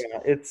nice. Yeah,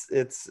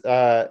 it's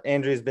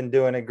Andrea's been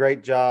doing a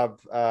great job.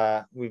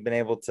 We've been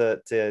able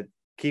to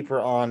keep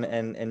her on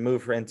and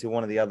move her into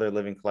one of the other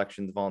Living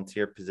Collections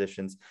volunteer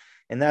positions.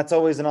 And that's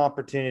always an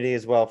opportunity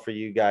as well for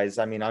you guys.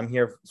 I mean, I'm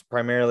here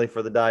primarily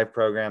for the dive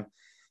program,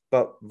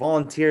 but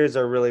volunteers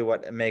are really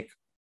what make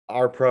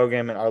our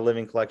program and our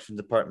Living Collections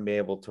department be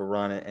able to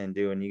run it and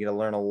do. And you get to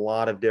learn a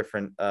lot of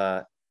different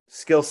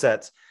skill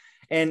sets.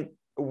 And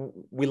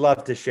we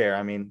love to share.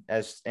 I mean,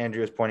 as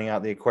Andrew was pointing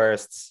out, the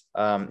aquarists,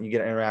 you get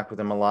to interact with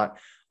them a lot.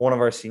 One of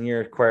our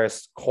senior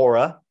aquarists,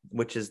 Cora,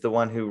 which is the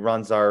one who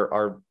runs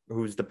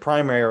who's the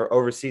primary or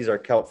oversees our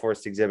kelp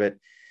forest exhibit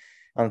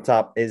on the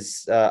top,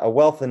 is a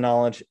wealth of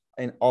knowledge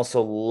and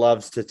also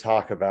loves to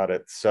talk about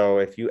it. So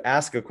if you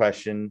ask a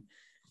question,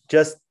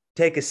 just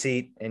take a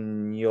seat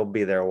and you'll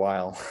be there a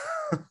while.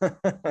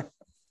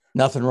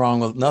 Nothing wrong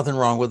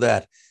with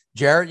that.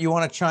 Jarrett, you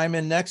want to chime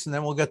in next, and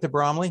then we'll get to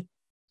Bromley?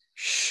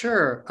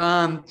 Sure.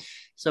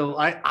 So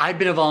I've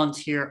been a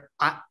volunteer,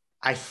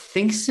 I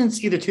think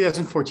since either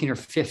 2014 or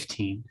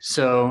 15.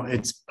 So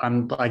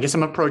I guess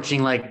I'm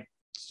approaching like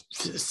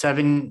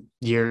 7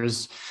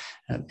 years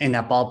in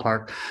that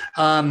ballpark.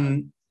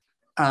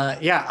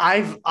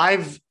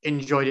 I've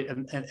enjoyed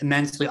it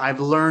immensely. I've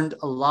learned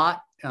a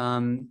lot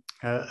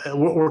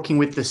working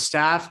with the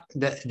staff.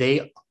 That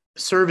they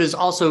serve as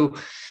also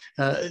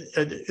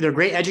they're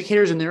great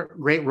educators and they're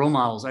great role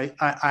models.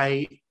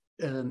 I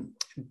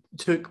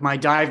took my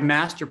dive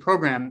master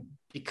program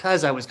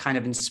because I was kind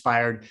of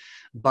inspired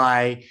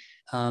by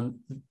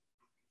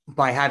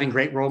having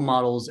great role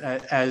models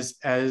as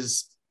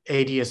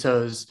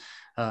ADSOs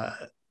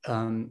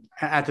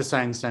at the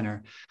Science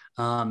Center.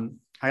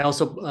 I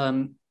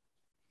also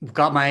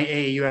got my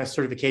AAUS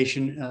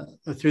certification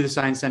through the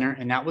Science Center,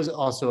 and that was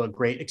also a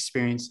great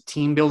experience,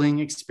 team building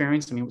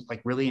experience. I mean, it was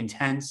like really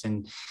intense,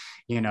 and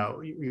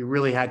you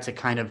really had to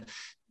kind of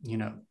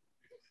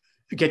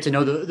get to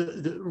know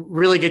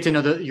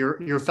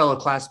your fellow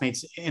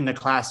classmates in the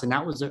class, and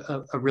that was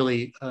a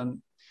really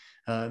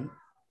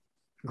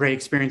great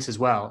experience as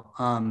well.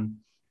 And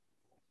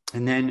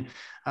then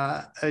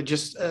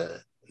just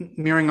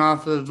mirroring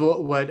off of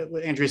what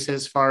Andrea said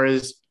as far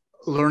as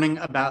learning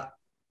about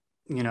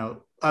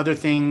other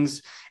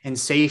things and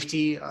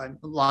safety,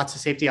 lots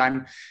of safety.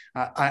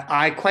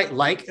 I quite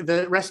like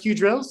the rescue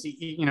drills.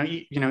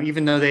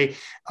 Even though they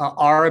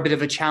are a bit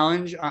of a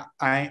challenge,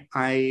 I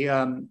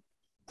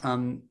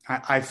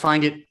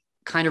find it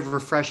kind of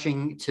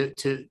refreshing to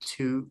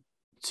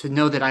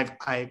know that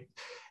I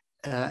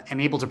am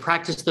able to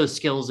practice those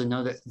skills and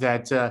know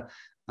that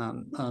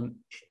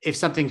if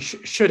something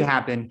should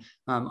happen,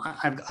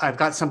 I've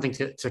got something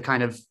to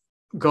kind of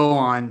go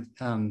on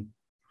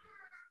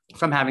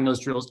from having those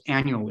drills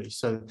annually.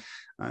 So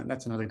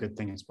that's another good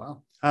thing as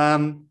well.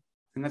 And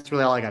that's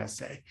really all I got to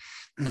say.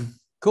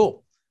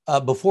 Cool.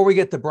 Before we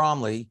get to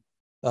Bromley,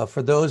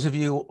 for those of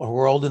you who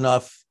are old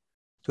enough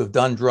to have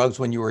done drugs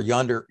when you were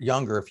younger,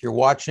 if you're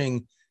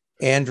watching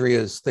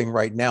Andrea's thing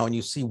right now and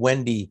you see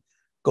Wendy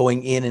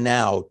going in and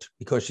out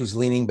because she's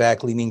leaning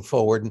back, leaning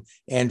forward, and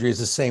Andrea's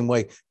the same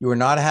way, you are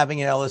not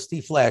having an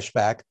LSD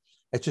flashback.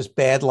 It's just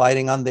bad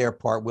lighting on their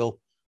part. We'll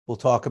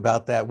talk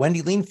about that.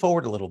 Wendy, lean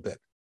forward a little bit.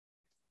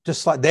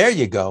 Just like, there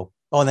you go.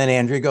 Oh, and then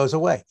Andrea goes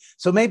away.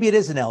 So maybe it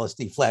is an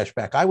LSD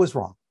flashback. I was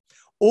wrong.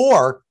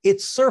 Or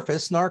it's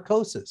surface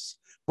narcosis.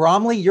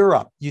 Bromley, you're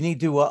up. You need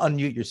to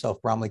unmute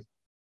yourself, Bromley.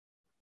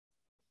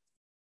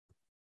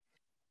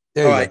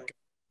 There you go.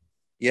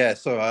 Yeah,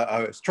 so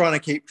I was trying to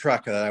keep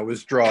track of that. I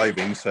was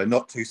driving, so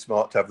not too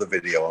smart to have the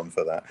video on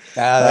for that.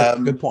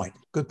 Good point.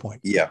 Good point.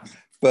 Yeah.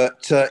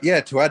 But to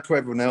add to what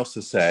everyone else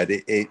has said,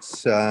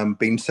 it's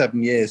been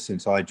 7 years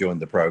since I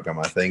joined the program,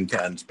 I think,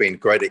 and it's been a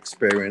great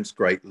experience,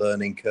 great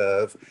learning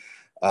curve.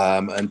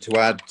 And to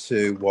add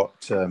to what,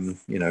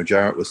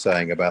 Jarrett was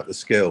saying about the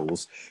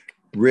skills,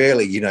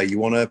 really, you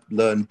want to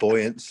learn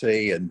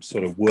buoyancy and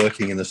sort of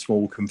working in a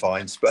small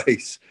confined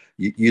space.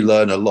 You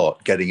learn a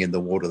lot getting in the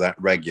water that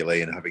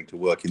regularly and having to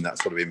work in that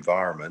sort of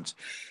environment.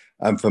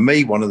 And for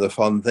me, one of the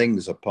fun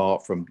things,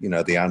 apart from,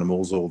 the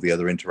animals, all the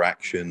other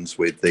interactions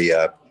with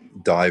the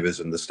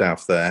divers and the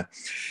staff there,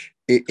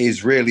 it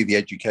is really the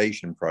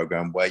education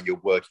program where you're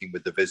working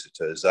with the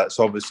visitors. That's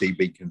obviously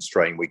been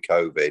constrained with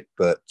COVID,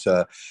 but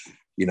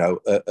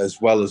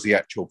as well as the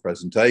actual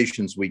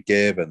presentations we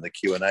give and the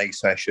Q&A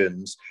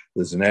sessions,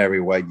 there's an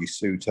area where you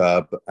suit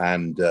up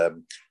and,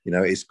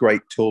 it's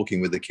great talking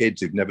with the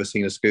kids who've never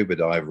seen a scuba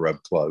diver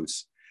up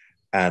close.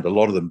 and a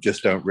lot of them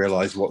just don't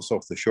realize what's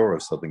off the shore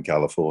of Southern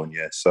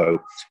California.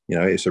 So,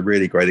 it's a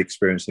really great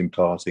experience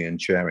imparting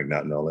and sharing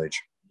that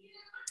knowledge.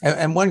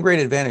 And one great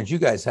advantage you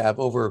guys have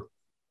over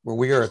where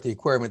we are at the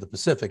Aquarium of the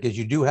Pacific is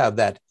you do have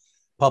that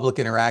public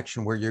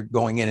interaction where you're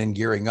going in and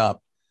gearing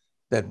up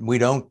that we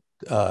don't,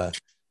 that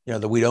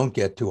we don't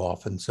get too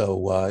often.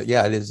 So it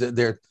is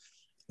there.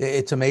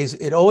 It's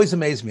amazing. It always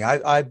amazes me.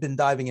 I've been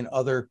diving in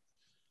other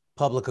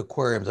public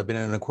aquariums. I've been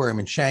in an aquarium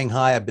in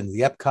Shanghai. I've been to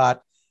the Epcot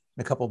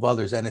and a couple of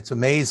others. And it's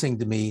amazing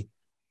to me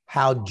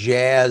how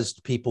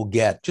jazzed people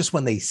get just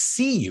when they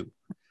see you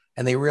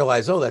and they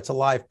realize, oh, that's a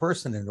live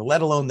person, and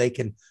let alone they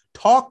can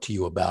talk to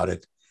you about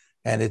it.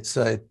 And it's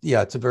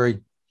it's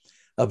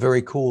a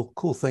very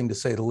cool thing, to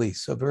say the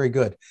least. So very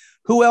good.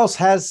 Who else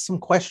has some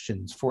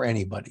questions for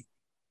anybody?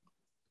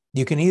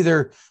 You can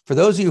either, for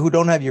those of you who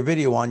don't have your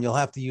video on, you'll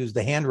have to use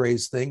the hand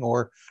raise thing,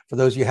 or for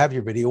those of you who have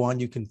your video on,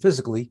 you can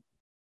physically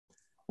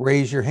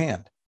raise your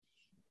hand.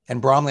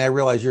 And Bromley, I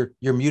realize you're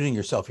muting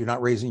yourself. You're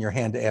not raising your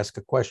hand to ask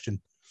a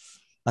question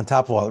on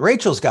top of all.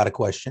 Rachel's got a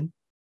question.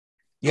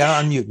 You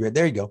got to unmute.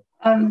 There you go.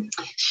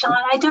 Sean,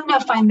 I don't know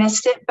if I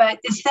missed it, but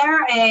is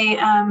there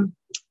a,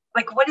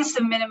 what is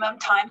the minimum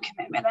time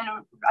commitment?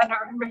 I don't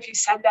remember if you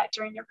said that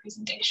during your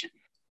presentation.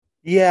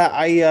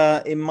 Yeah,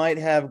 it might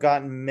have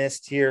gotten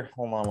missed here.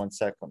 Hold on one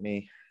sec. Let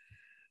me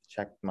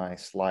check my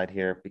slide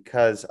here,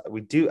 because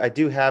I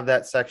do have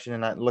that section,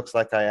 and it looks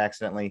like I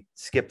accidentally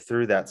skipped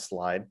through that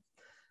slide.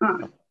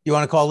 You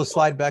want to call the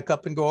slide back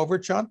up and go over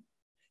it, Sean?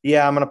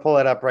 Yeah, I'm going to pull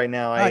it up right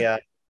now.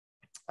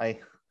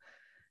 Right.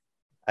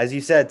 As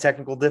you said,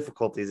 technical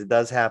difficulties. It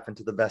does happen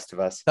to the best of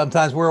us.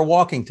 Sometimes we're a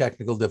walking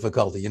technical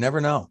difficulty. You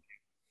never know.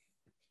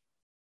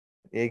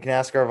 You can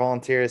ask our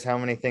volunteers how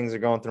many things are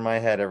going through my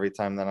head every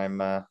time that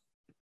I'm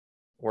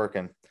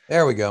working.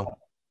 There we go.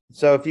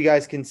 So if you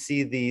guys can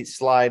see the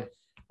slide.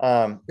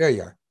 There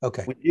you are.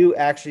 Okay. We do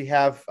actually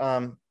have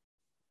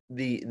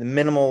the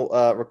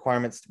minimal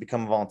requirements to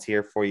become a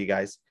volunteer for you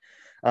guys.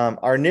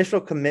 Our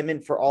initial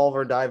commitment for all of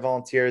our dive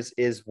volunteers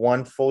is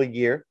 1 full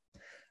year,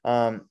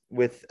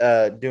 with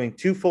doing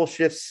 2 full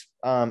shifts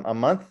a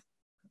month,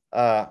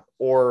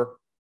 or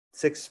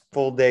 6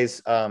 full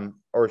days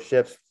or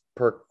shifts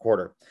per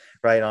quarter,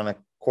 right, on a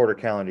quarter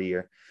calendar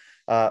year.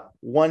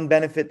 One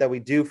benefit that we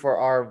do for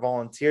our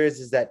volunteers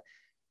is that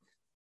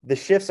the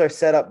shifts are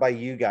set up by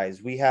you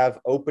guys. We have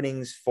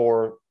openings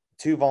for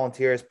 2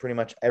 volunteers pretty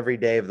much every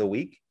day of the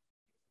week.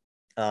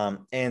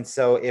 And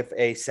so if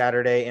a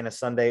Saturday and a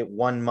Sunday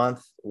 1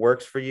 month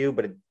works for you,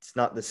 but it's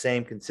not the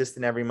same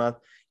consistent every month,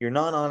 you're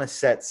not on a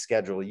set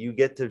schedule. You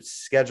get to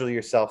schedule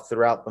yourself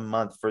throughout the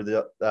month for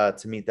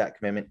to meet that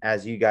commitment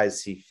as you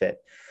guys see fit.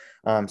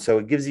 So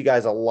it gives you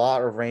guys a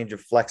lot of range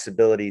of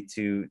flexibility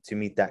to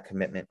meet that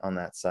commitment on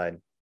that side.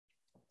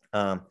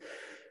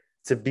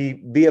 To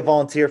be a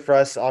volunteer for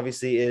us,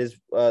 obviously, is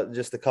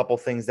just a couple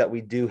things that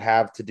we do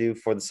have to do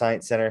for the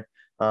Science Center.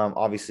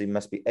 Obviously,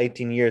 must be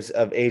 18 years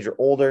of age or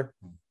older.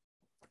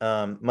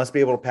 Must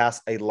be able to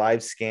pass a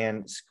live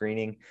scan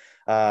screening.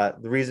 The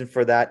reason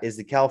for that is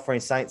the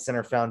California Science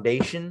Center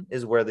Foundation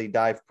is where the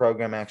dive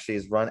program actually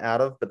is run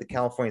out of, but the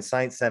California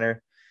Science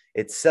Center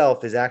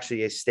itself is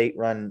actually a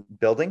state-run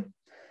building.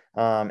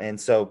 And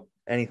so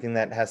anything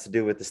that has to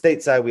do with the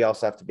state side, we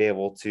also have to be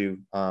able to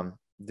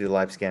do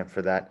live scan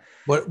for that.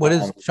 What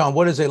is, Sean,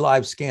 what is a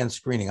live scan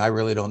screening? I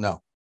really don't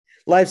know.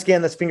 Live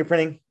scan, that's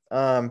fingerprinting,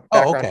 background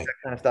okay. check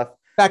kind of stuff.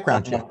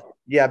 Background check.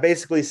 Yeah,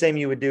 basically same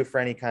you would do for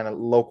any kind of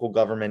local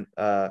government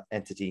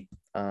entity.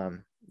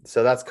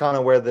 So that's kind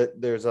of where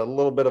there's a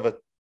little bit of a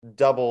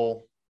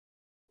double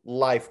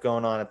life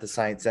going on at the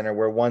Science Center,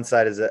 where one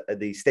side is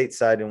the state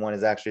side and one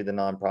is actually the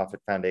nonprofit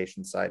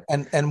foundation side.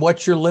 And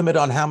what's your limit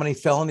on how many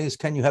felonies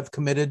can you have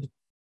committed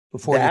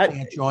before you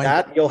can't join?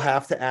 That you'll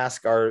have to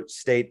ask our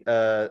state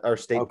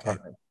okay.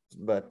 department,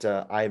 but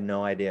I have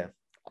no idea.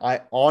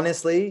 I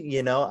honestly,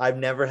 I've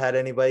never had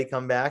anybody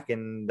come back,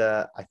 and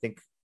I think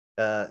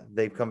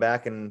they've come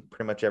back and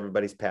pretty much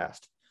everybody's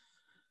passed.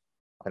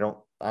 I don't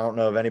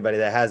know of anybody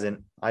that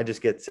hasn't. I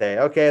just get to say,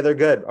 okay, they're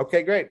good.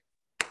 Okay, great.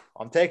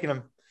 I'm taking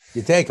them.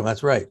 You take them.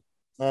 That's right.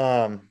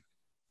 You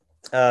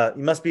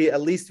must be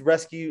at least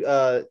rescue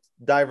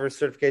diver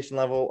certification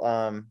level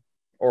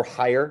or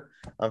higher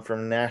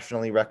from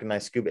nationally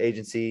recognized scuba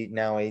agency,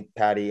 now a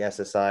PADI,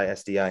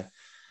 SSI,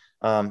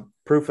 SDI.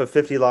 Proof of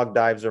 50 log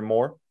dives or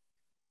more.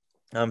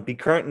 Be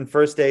current in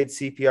first aid,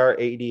 CPR,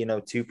 AED, and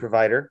O2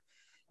 provider.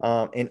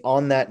 And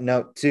on that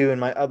note too, in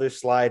my other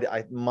slide,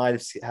 I might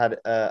have had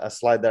a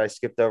slide that I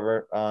skipped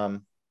over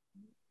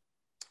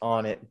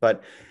on it.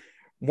 But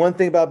one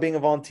thing about being a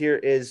volunteer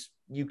is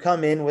you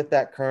come in with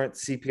that current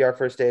CPR,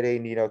 first aid,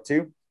 AED, and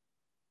O2.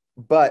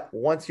 But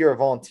once you're a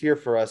volunteer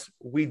for us,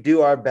 we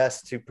do our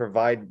best to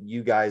provide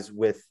you guys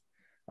with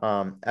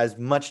as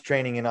much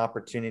training and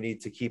opportunity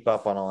to keep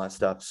up on all that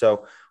stuff.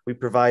 So we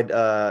provide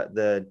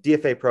the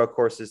DFA Pro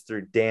courses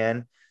through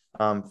Dan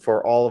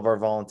for all of our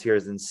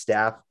volunteers and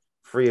staff,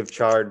 free of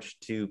charge,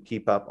 to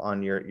keep up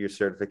on your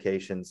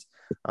certifications.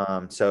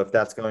 So if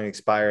that's going to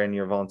expire and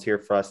you're a volunteer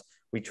for us,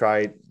 we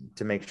try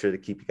to make sure to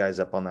keep you guys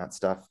up on that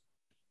stuff.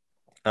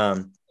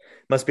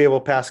 Must be able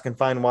to pass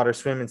confined water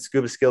swim and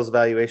scuba skills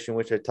evaluation,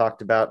 which I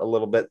talked about a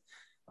little bit,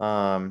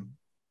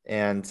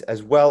 and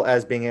as well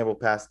as being able to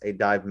pass a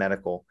dive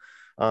medical.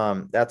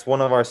 That's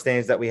one of our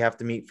standards that we have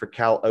to meet for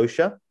Cal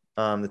OSHA,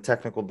 the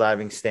technical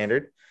diving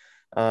standard.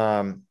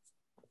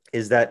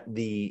 Is that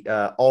the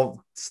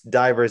all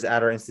divers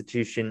at our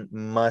institution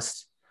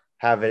must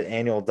have an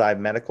annual dive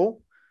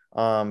medical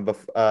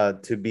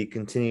to be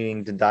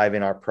continuing to dive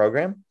in our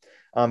program.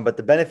 But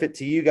the benefit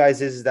to you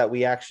guys is that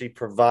we actually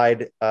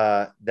provide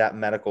that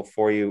medical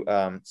for you.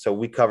 So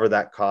we cover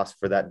that cost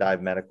for that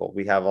dive medical.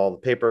 We have all the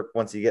paperwork.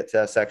 Once you get to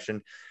that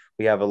section,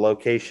 we have a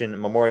location,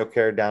 Memorial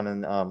Care down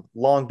in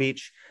Long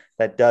Beach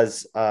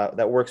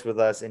that works with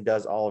us and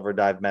does all of our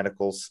dive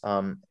medicals.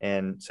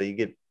 And so you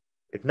get,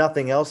 if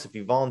nothing else, if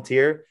you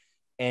volunteer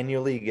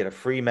annually, you get a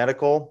free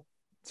medical.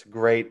 It's a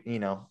great,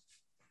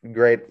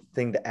 great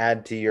thing to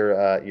add to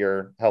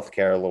your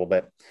healthcare a little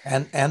bit.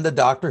 And the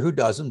doctor who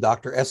does them,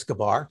 Dr.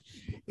 Escobar,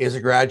 is a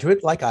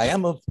graduate, like I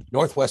am, of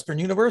Northwestern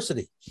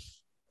University.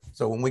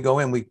 So when we go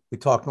in, we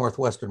talk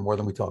Northwestern more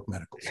than we talk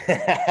medical. So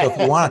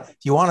if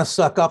you want to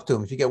suck up to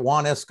him, if you get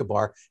Juan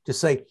Escobar,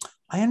 just say,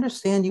 I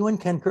understand you and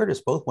Ken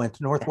Curtis both went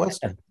to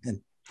Northwestern.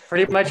 And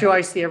pretty much who I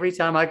see every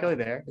time I go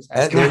there.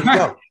 There you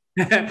go.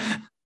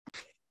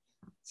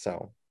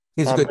 So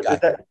he's a good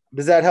guy.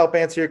 Does that help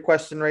answer your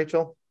question,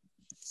 Rachel?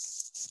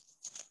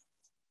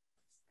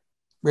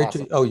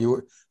 Rachel, awesome. I was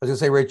going to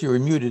say, Rachel, you were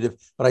muted,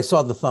 but I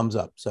saw the thumbs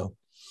up. So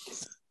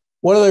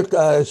what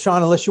other,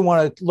 Sean, unless you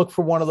want to look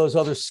for one of those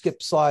other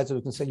skip slides,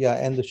 we can say, yeah,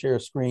 end the share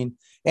screen.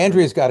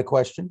 Andrea's got a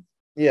question.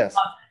 Yes.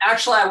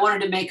 Actually, I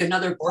wanted to make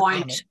another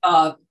point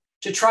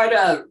to try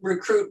to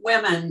recruit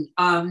women.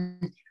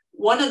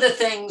 One of the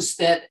things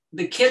that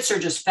the kids are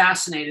just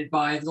fascinated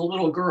by, the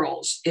little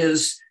girls,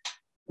 is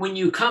when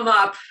you come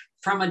up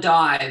from a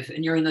dive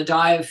and you're in the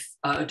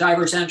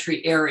diver's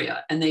entry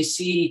area and they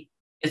see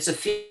it's a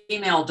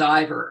female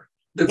diver,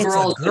 the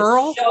girls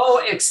are so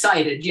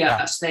excited.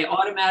 Yes, they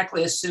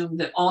automatically assume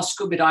that all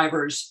scuba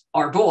divers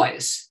are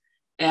boys.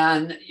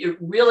 And it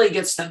really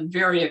gets them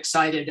very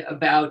excited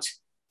about,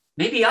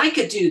 maybe I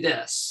could do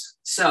this.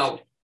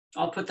 So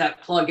I'll put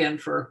that plug in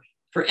for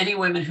any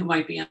women who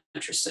might be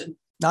interested.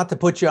 Not to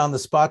put you on the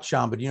spot,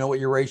 Sean, but do you know what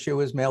your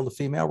ratio is, male to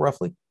female,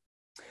 roughly?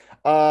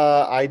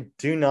 I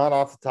do not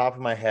off the top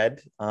of my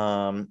head,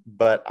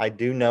 but I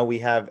do know we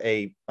have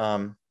a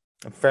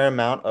fair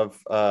amount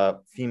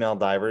of female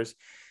divers.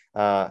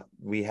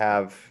 We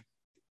got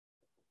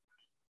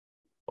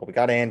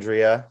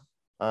Andrea,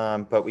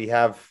 but we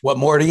have. What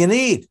more do you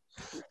need?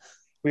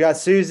 We got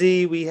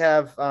Susie. We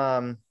have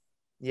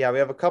we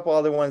have a couple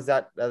other ones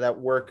that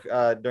work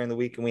during the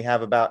week, and we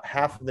have about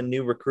half of the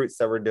new recruits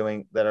that we're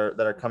doing that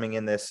are coming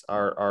in this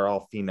are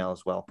all female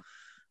as well.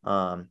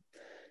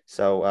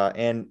 So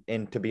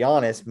and to be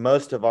honest,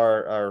 most of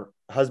our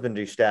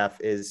husbandry staff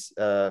is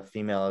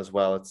female as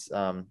well. It's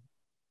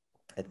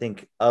I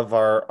think of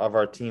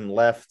our team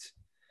left,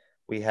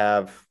 we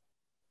have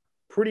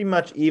pretty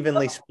much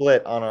evenly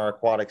split on our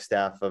aquatic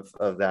staff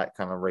of that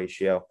kind of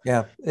ratio.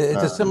 Yeah,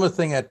 it's a similar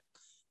thing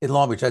in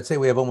Long Beach. I'd say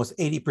we have almost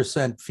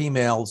 80%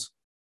 females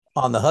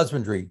on the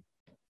husbandry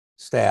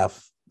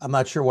staff. I'm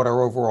not sure what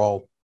our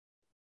overall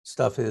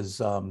stuff is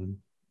on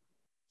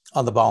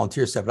the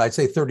volunteer staff, but I'd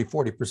say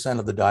 30-40%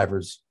 of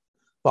the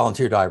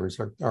volunteer divers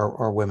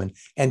are women.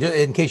 And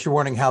in case you're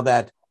wondering how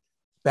that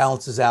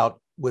balances out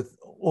with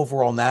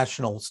overall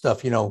national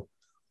stuff,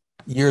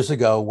 years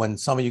ago when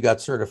some of you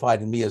got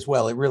certified and me as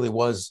well, it really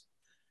was,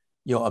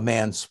 a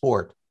man's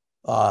sport.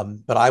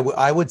 But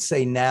I would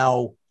say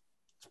now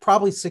it's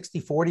probably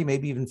 60-40,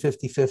 maybe even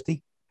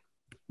 50-50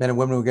 men and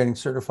women who are getting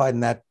certified.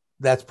 And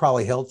that's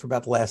probably held for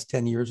about the last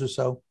 10 years or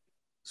so.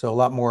 So a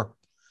lot more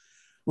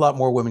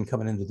women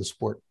coming into the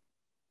sport.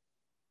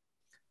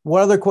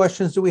 What other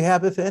questions do we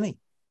have, if any?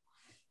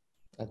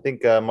 I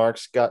think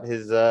Mark's got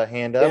his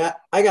hand up. Yeah,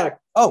 I got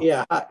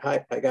yeah.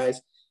 Hi,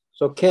 guys.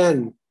 So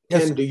Ken,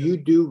 do you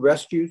do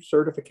rescue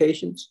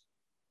certifications?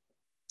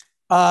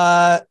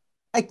 I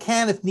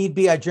can if need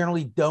be. I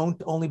generally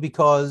don't, only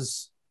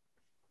because,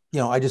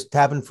 I just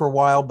haven't for a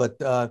while. But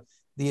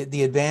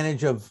the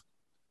advantage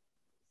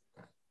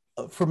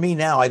for me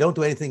now, I don't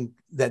do anything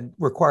that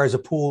requires a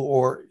pool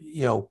or,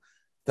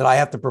 that I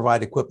have to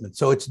provide equipment.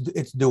 So it's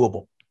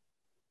doable.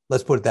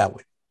 Let's put it that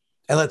way.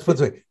 And let's put it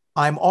this way.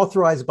 I'm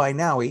authorized by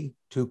NAUI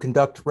to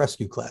conduct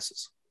rescue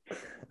classes.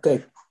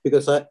 Okay,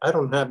 because I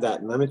don't have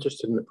that, and I'm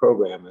interested in the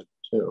program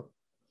too.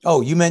 Oh,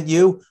 you meant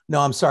you?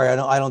 No, I'm sorry.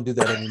 I don't do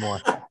that anymore.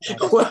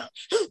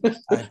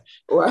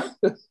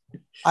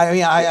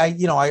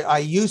 I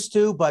used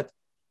to, but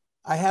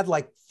I had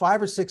like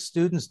 5 or 6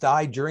 students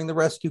die during the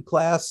rescue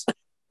class,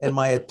 and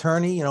my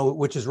attorney,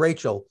 which is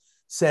Rachel,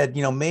 said,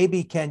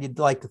 maybe Ken, you'd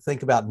like to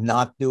think about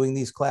not doing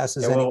these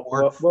classes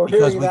anymore. Well,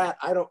 hearing that,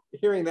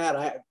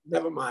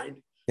 never mind.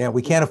 Yeah,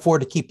 we can't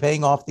afford to keep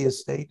paying off the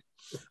estate.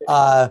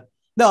 No,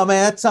 man,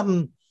 that's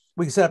something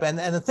we can set up. And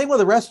the thing with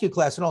the rescue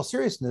class, in all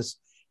seriousness,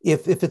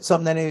 if it's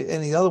something that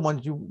any other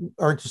ones you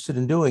are interested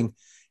in doing,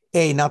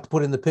 not to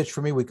put in the pitch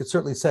for me, we could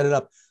certainly set it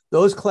up.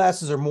 Those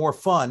classes are more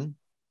fun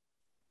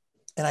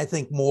and I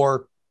think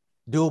more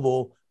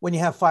doable when you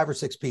have 5 or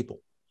 6 people,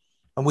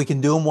 and we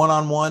can do them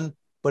one-on-one,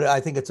 but I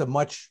think it's a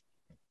much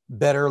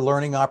better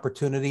learning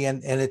opportunity.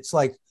 And it's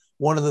like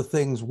one of the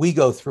things we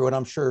go through, and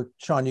I'm sure,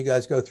 Sean, you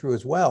guys go through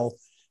as well,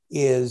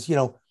 is,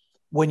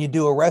 when you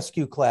do a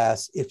rescue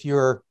class, if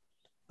you're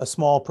a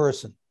small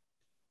person,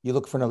 you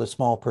look for another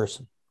small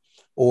person,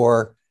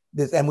 or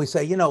this, and we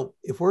say,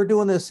 if we're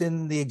doing this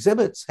in the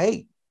exhibits,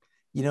 hey,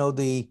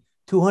 the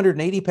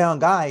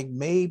 280-pound guy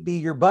may be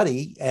your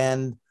buddy.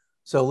 And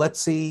so let's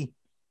see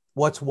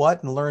what's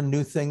what and learn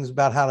new things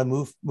about how to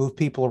move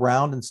people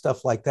around and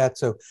stuff like that.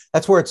 So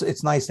that's where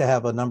it's nice to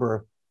have a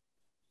number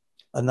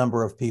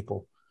of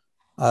people.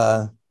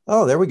 Oh,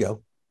 there we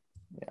go.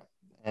 Yeah.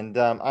 And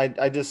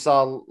I just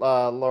saw,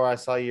 Laura, I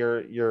saw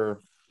your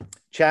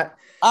chat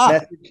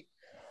message.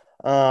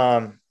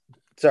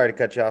 Sorry to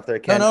cut you off there,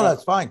 Ken. No,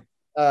 that's fine.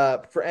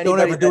 For anybody, don't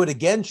ever do it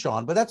again,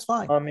 Sean, but that's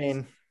fine. I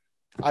mean,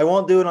 I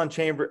won't do it on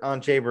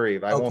Chamber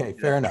Eve. Okay,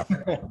 fair enough.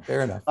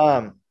 Fair enough.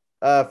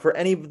 For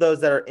any of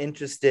those that are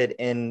interested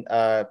in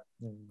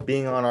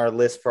being on our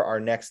list for our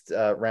next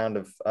round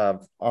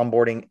of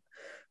onboarding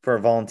for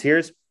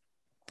volunteers,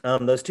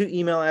 those 2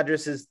 email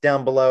addresses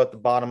down below at the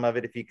bottom of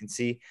it, if you can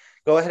see,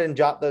 go ahead and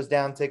jot those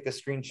down, take a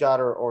screenshot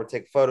or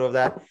take a photo of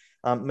that.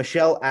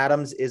 Michelle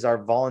Adams is our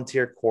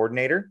volunteer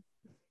coordinator.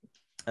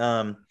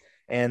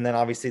 And then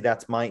obviously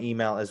that's my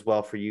email as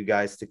well for you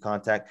guys to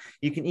contact.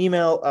 You can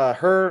email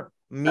her,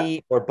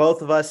 me, or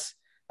both of us,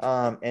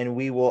 and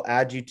we will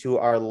add you to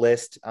our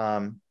list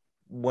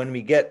when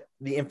we get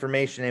the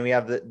information and we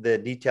have the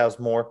details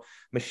more.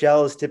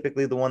 Michelle is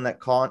typically the one that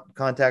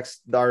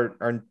contacts our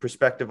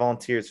prospective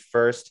volunteers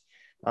first,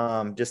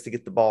 just to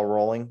get the ball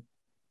rolling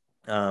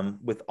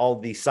with all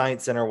the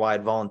Science Center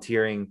wide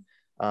volunteering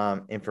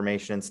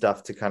information and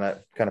stuff to kind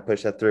of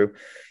push that through.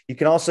 You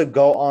can also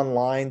go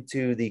online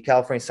to the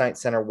California Science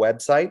Center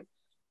website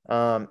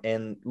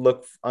and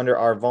look under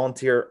our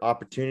volunteer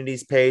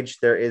opportunities page.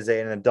 There is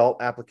an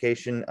adult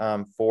application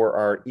for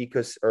our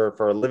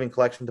for our living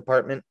collection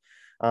department.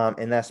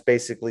 And that's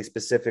basically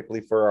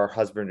specifically for our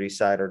husbandry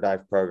side or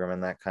dive program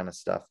and that kind of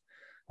stuff.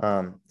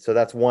 So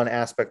that's one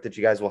aspect that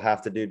you guys will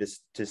have to do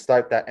to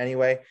start that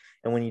anyway.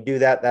 And when you do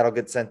that, that'll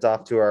get sent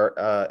off to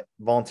our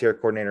volunteer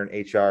coordinator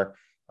in HR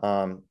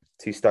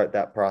to start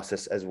that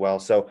process as well.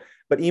 So,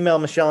 but email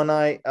Michelle and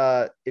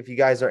I if you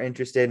guys are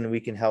interested, and we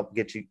can help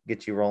get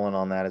you rolling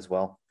on that as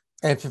well.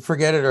 And if you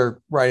forget it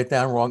or write it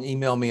down wrong,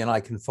 email me and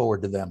I can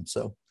forward to them.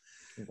 So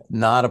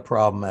not a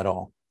problem at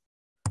all.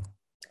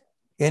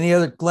 Any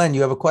other, Glenn,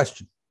 you have a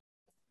question?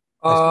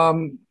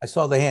 I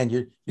saw the hand.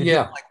 You're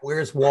yeah. like,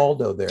 where's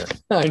Waldo there?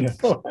 I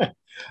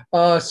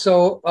know.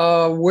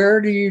 So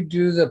where do you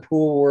do the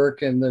pool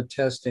work and the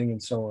testing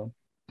and so on?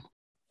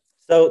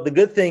 So the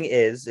good thing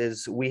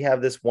is we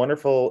have this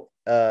wonderful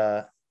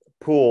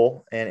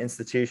pool and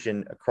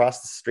institution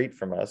across the street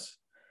from us.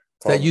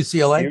 Is that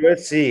UCLA?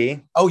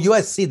 USC. Oh,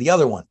 USC, the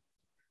other one.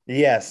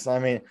 Yes. I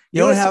mean,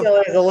 you don't have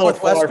is a little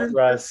far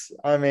for us.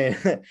 I mean,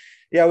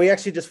 yeah, we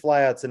actually just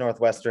fly out to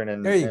Northwestern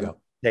and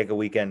take a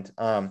weekend.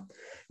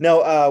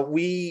 No,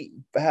 we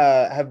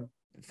have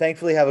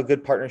thankfully have a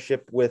good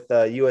partnership with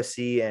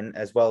USC and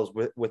as well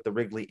as with the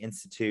Wrigley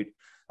Institute.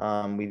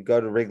 We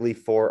go to Wrigley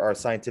for our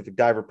scientific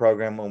diver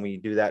program when we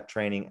do that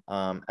training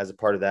as a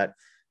part of that,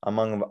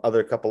 among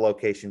other couple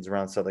locations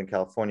around Southern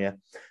California.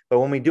 But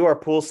when we do our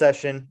pool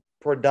session,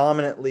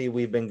 predominantly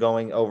we've been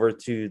going over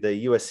to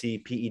the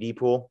USC PED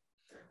pool,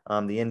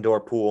 the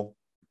indoor pool.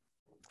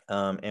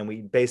 And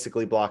we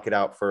basically block it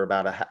out for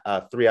about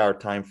a 3-hour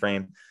time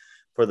frame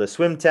for the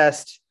swim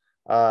test,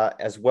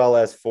 as well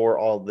as for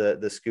all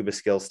the scuba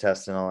skills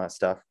test and all that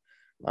stuff.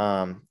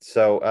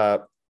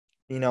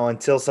 You know,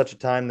 until such a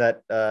time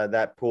that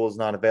that pool is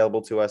not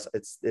available to us,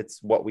 it's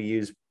what we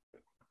use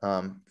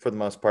for the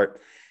most part,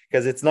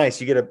 because it's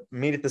nice. You get to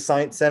meet at the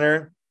Science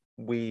Center.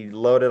 We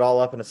load it all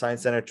up in a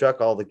Science Center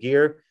truck, all the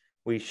gear.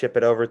 We ship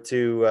it over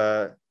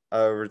to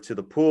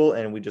the pool,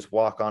 and we just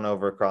walk on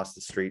over across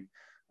the street.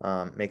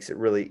 Makes it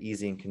really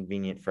easy and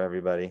convenient for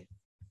everybody.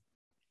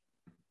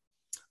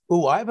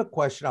 Oh, I have a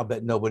question I'll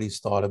bet nobody's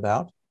thought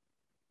about.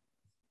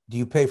 Do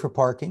you pay for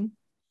parking?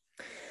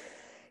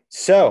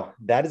 So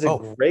that is a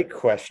great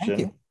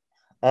question.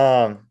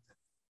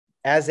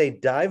 As a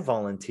dive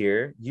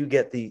volunteer, you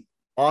get the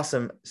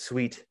awesome,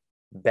 sweet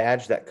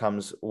badge that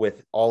comes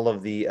with all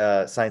of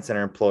the Science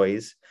Center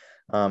employees.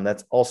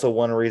 That's also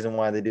one reason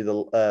why they do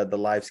the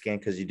live scan,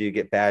 because you do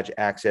get badge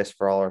access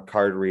for all our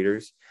card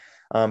readers.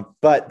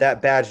 But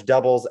that badge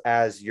doubles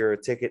as your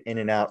ticket in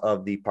and out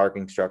of the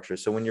parking structure.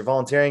 So when you're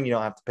volunteering, you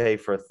don't have to pay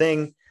for a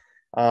thing.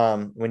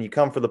 When you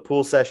come for the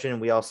pool session,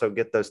 we also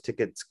get those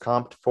tickets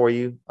comped for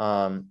you.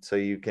 So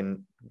you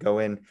can go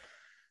in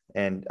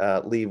and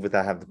leave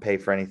without having to pay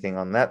for anything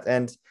on that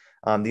end.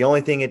 The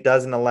only thing it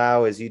doesn't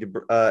allow is you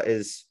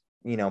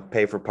to,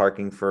 pay for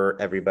parking for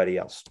everybody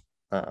else.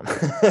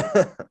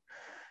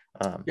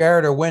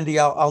 Jared or Wendy,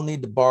 I'll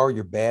need to borrow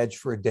your badge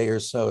for a day or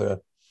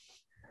so.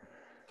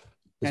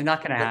 Not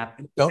going to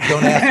happen. Don't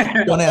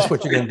ask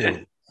what you're going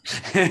to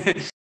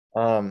do.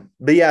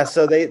 But yeah,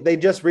 so they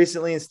just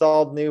recently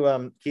installed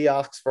new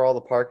kiosks for all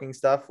the parking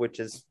stuff, which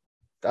is,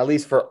 at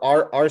least for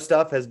our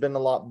stuff, has been a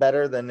lot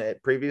better than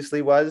it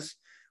previously was,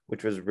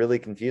 which was really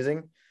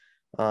confusing.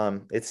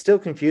 It's still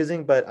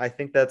confusing, but I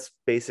think that's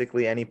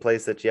basically any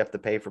place that you have to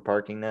pay for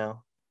parking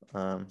now.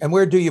 And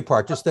where do you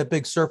park? Just that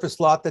big surface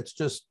lot that's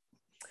just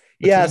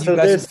Yeah, between so you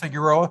guys there's, and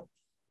Figueroa?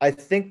 I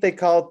think they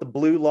call it the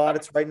blue lot.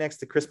 It's right next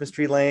to Christmas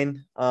Tree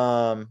Lane.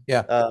 Right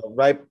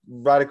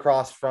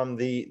across from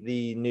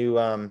the new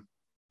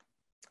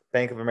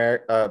Bank of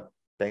America.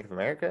 Bank of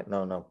America?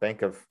 No,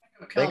 Bank of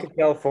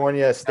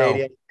California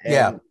Stadium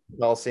and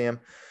Coliseum.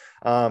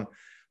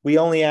 We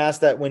only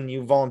ask that when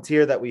you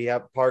volunteer that we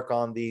have park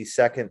on the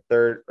second,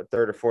 third,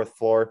 or fourth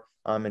floor,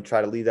 and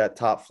try to leave that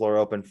top floor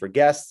open for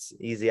guests,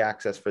 easy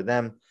access for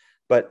them.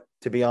 But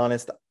to be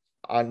honest,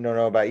 I don't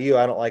know about you,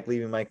 I don't like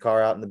leaving my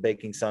car out in the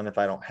baking sun if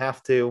I don't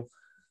have to.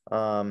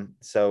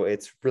 So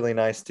it's really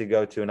nice to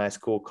go to a nice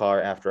cool car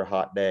after a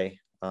hot day.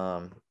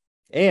 And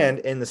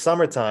in the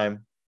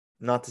summertime,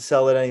 not to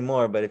sell it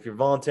anymore, but if you're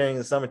volunteering in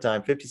the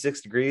summertime,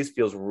 56 degrees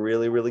feels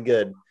really, really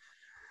good.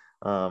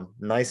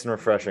 Nice and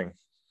refreshing.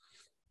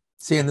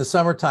 See, in the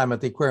summertime at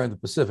the Aquarium of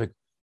the Pacific,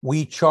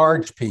 we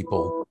charge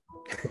people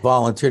to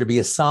volunteer to be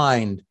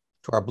assigned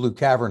to our Blue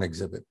Cavern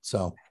exhibit.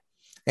 So,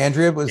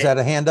 Andrea, was that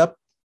a hand up?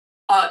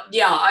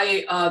 Yeah,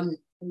 I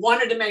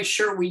wanted to make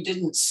sure we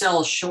didn't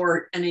sell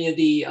short any of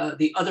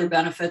the other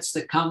benefits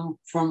that come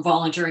from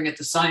volunteering at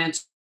the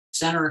Science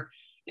Center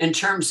in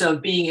terms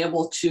of being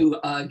able to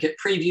get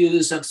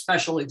previews of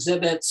special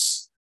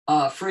exhibits,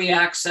 free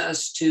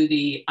access to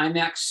the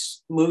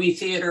IMAX movie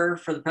theater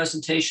for the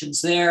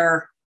presentations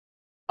there.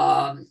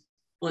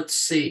 Let's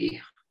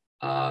see.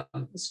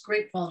 It's a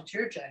great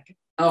volunteer jacket.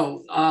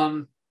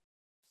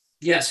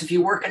 Yes, if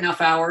you work enough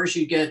hours,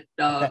 you get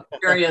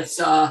various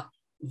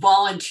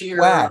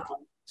volunteer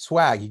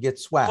swag. You get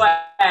swag.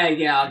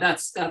 Yeah,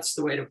 that's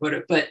the way to put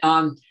it. But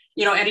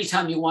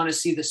anytime you want to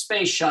see the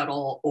space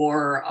shuttle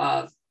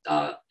or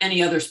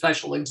any other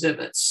special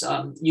exhibits,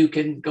 you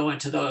can go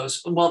into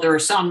those. Well, there are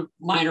some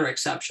minor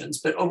exceptions,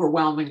 but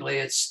overwhelmingly,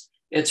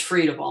 it's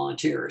free to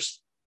volunteers.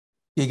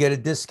 You get a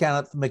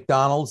discount at the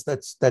McDonald's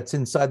that's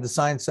inside the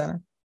Science Center?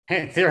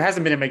 There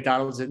hasn't been a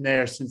McDonald's in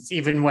there since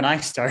even when I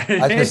started.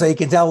 I was gonna say, you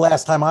can tell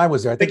last time I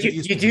was there. I think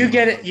you do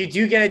get it. You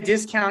do get a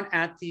discount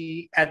at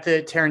the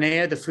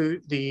Terranea, the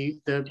food, the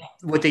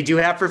what they do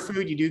have for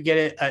food. You do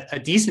get a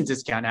decent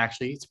discount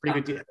actually. It's a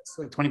pretty good deal. It's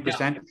like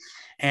 20%,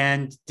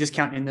 and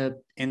discount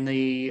in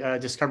the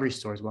Discovery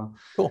store as well.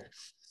 Cool.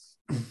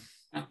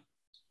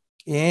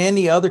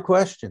 Any other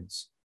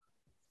questions?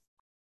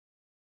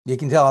 You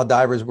can tell how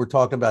divers were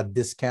talking about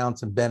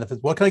discounts and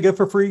benefits. What can I get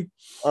for free?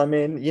 I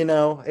mean,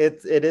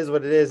 it is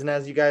what it is. And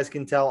as you guys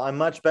can tell, I'm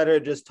much better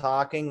at just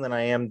talking than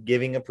I am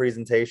giving a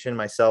presentation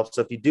myself.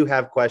 So if you do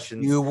have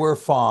questions, you were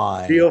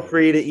fine. Feel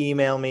free to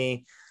email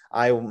me.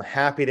 I'm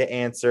happy to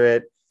answer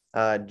it.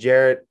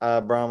 Jarrett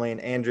Bromley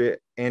and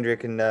Andrea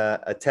can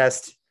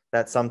attest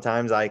that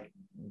sometimes I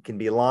can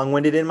be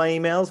long-winded in my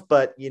emails,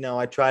 but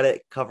I try to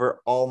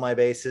cover all my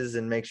bases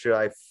and make sure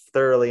I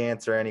thoroughly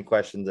answer any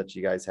questions that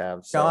you guys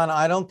have. So. John,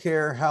 I don't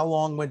care how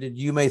long-winded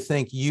you may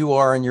think you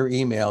are in your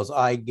emails.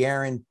 I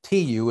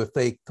guarantee you, if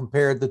they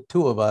compared the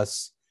two of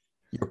us,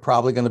 you're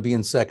probably going to be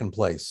in second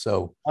place.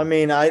 So, I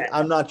mean,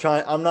 I'm not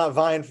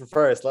vying for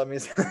first. Let me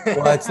say.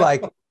 Well, it's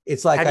like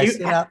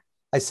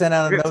I sent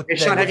out a note.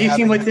 Sean, have you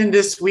seen what's in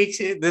this week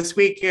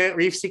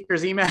Reef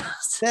Seekers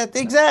emails?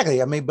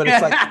 Exactly. I mean, but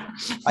it's like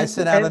I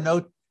sent out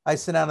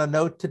a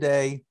note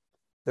today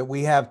that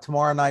we have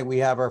tomorrow night. We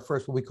have our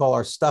first, what we call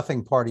our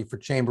stuffing party for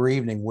Chamber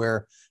Evening,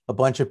 where a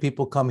bunch of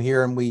people come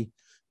here and we,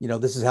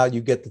 this is how you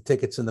get the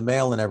tickets in the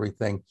mail and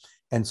everything.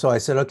 And so I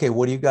said, okay,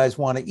 what do you guys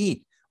want to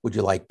eat? Would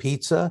you like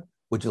pizza?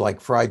 Would you like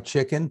fried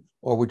chicken?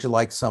 Or would you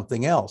like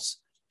something else?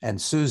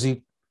 And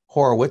Susie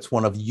Horowitz,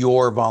 one of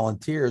your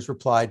volunteers,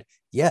 replied,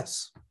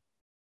 yes.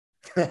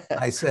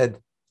 I said,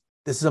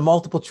 this is a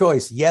multiple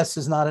choice. Yes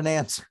is not an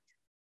answer.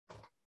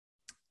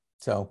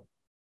 So.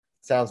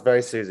 Sounds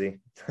very Susie.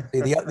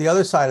 The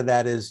other side of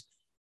that is,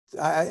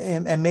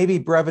 and maybe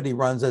brevity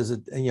runs as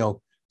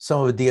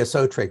some of a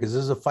DSO trait, because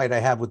this is a fight I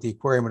have with the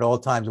aquarium at all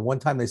times. And one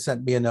time they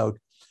sent me a note,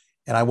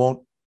 and I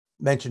won't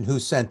mention who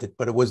sent it,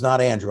 but it was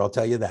not Andrew, I'll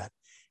tell you that.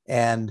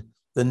 And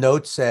the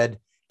note said,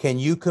 can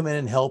you come in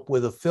and help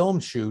with a film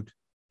shoot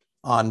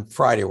on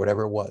Friday or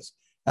whatever it was?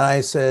 And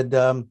I said,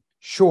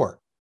 sure.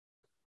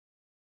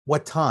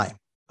 What time?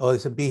 Oh, they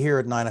said, be here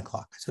at 9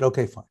 o'clock. I said,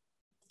 okay, fine.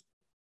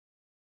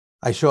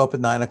 I show up at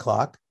 9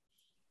 o'clock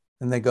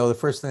and the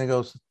first thing they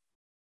goes,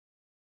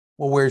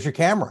 well, where's your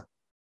camera?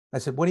 I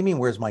said, what do you mean,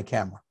 where's my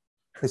camera?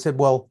 They said,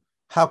 well,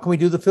 how can we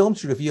do the film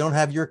shoot if you don't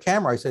have your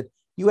camera? I said,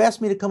 you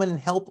asked me to come in and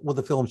help with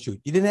the film shoot.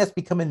 You didn't ask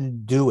me to come in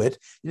and do it.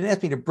 You didn't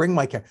ask me to bring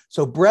my camera.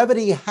 So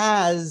brevity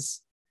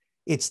has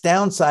its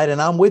downside, and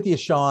I'm with you,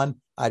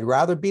 Sean. I'd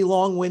rather be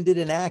long-winded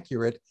and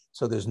accurate.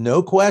 So there's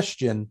no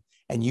question.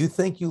 And you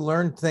think you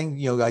learned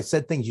things, I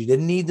said things you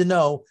didn't need to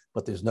know,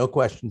 but there's no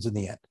questions in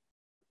the end.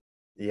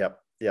 Yep.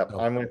 Yep, So,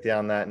 I'm with you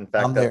on that. In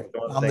fact, I'm there. that's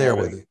one I'm thing there I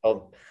always with you. get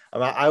told.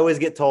 I always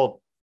get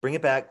told, bring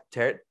it back,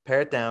 pare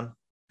it down.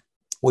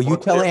 Well, you More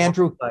tell clear, more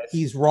Andrew concise.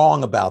 he's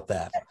wrong about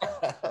that.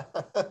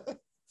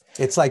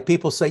 It's like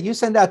people say, you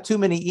send out too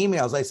many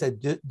emails. I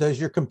said, does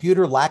your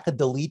computer lack a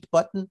delete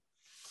button?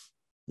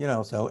 You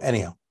know, so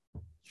anyhow.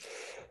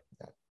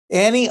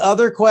 Any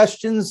other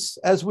questions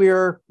as we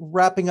are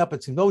wrapping up?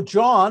 It seems. Oh,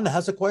 John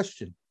has a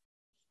question.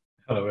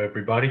 Hello,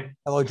 everybody.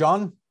 Hello,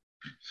 John.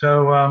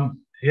 So,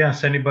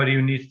 yes, anybody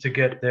who needs to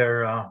get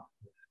their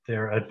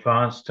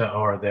advanced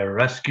or their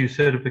rescue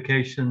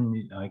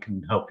certification, I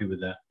can help you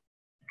with that.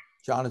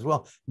 John as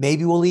well.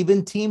 Maybe we'll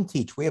even team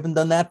teach. We haven't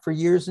done that for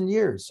years and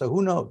years. So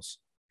who knows?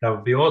 That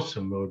would be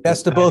awesome. Would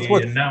Best of both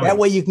worlds. That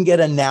way you can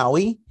get a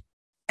NAUI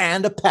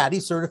and a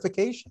PADI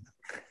certification.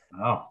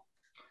 Oh,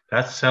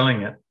 that's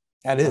selling it.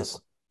 That is.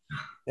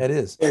 That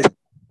is. That's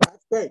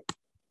great.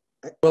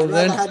 Well, I'd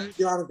rather then- have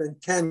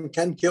Jonathan.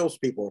 Ken kills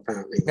people,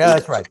 apparently. Yeah,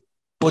 that's right.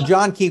 Well,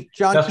 John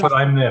That's what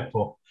I'm there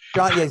for.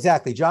 John, yeah,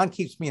 exactly. John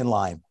keeps me in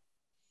line.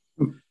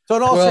 So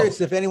in all Well-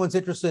 seriousness, if anyone's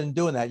interested in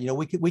doing that, you know,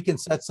 we can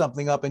set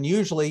something up. And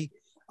usually,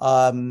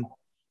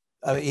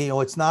 you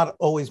know, it's not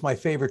always my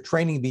favorite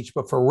training beach,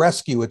 but for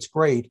rescue, it's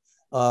great.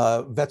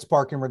 Vets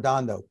Park in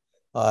Redondo,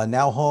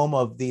 now home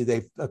of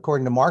they've,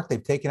 according to Mark,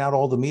 they've taken out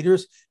all the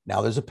meters.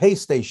 Now there's a pay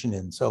station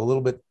in, so a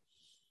little bit,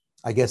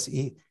 I guess,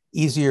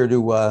 easier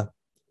to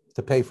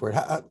pay for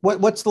it.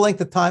 What's the length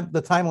of time,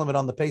 the time limit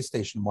on the pay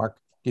station, Mark?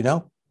 Do you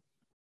know?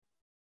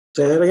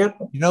 Say that again?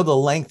 You know the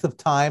length of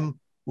time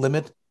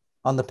limit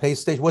on the pay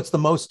station? What's the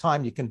most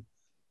time you can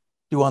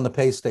do on the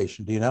pay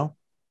station? Do you know?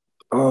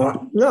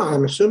 No,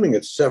 I'm assuming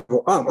it's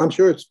several. I'm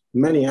sure it's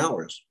many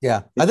hours.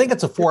 Yeah, I think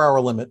it's a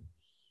 4-hour limit.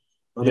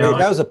 Yeah.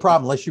 That was a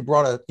problem. Unless you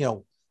brought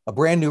a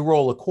brand new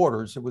roll of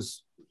quarters, it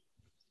was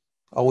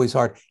always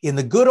hard. In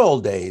the good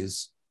old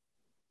days,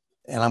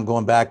 and I'm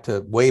going back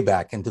to way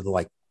back into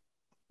the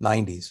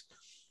 90s,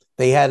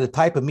 they had a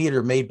type of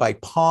meter made by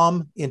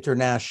Palm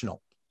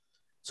International.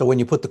 So when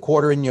you put the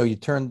quarter in, you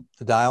turn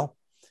the dial,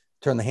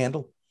 turn the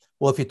handle.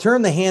 Well, if you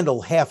turn the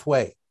handle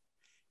halfway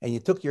and you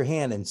took your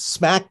hand and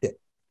smacked it,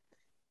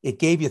 it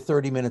gave you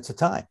 30 minutes of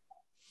time.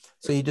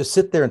 So you just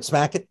sit there and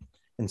smack it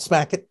and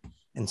smack it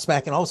and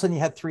smack it. And all of a sudden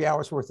you had 3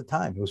 hours worth of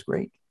time. It was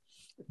great.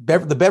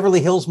 The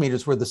Beverly Hills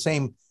meters were the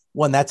same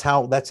one. That's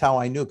how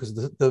I knew, because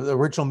the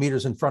original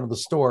meters in front of the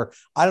store,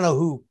 I don't know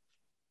who,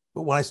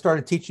 but when I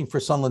started teaching for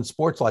Sunland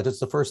Sports Lodge, that's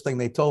the first thing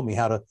they told me,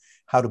 how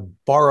to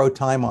borrow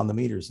time on the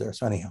meters there.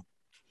 So anyhow,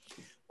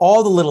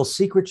 all the little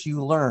secrets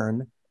you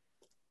learn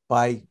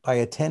by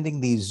attending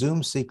these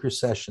Zoom Seeker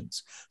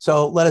sessions.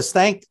 So let us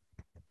thank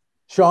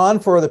Sean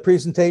for the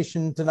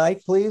presentation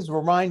tonight. Please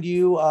remind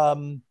you,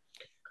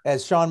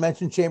 as Sean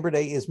mentioned, Chamber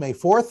Day is May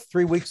 4th,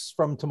 3 weeks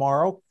from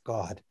tomorrow.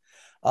 God.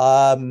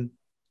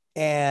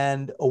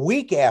 And a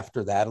week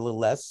after that, a little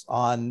less,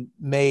 on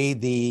May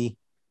the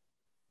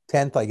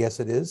 10th, I guess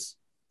it is,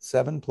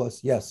 7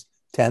 plus, yes,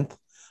 10th.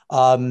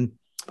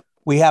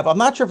 We have, I'm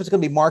not sure if it's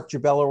going to be Mark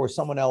Gibello or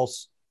someone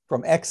else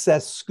from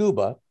Excess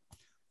Scuba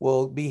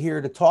will be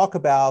here to talk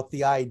about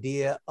the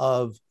idea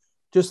of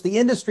just the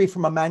industry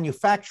from a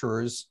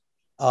manufacturer's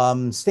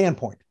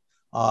standpoint.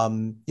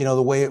 You know,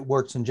 the way it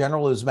works in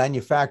general is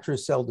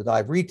manufacturers sell to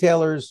dive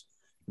retailers,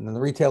 and then the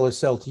retailers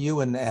sell to you.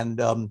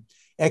 And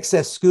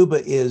Excess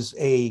Scuba is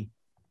I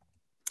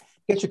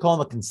guess you call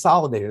them a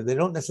consolidator. They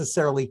don't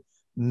necessarily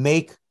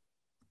make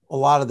a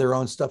lot of their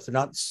own stuff. They're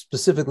not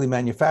specifically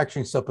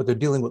manufacturing stuff, but they're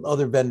dealing with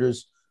other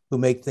vendors who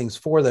make things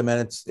for them.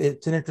 And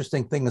it's an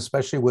interesting thing,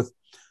 especially with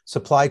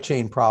supply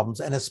chain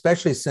problems. And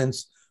especially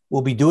since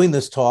we'll be doing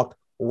this talk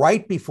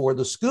right before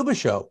the Scuba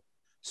Show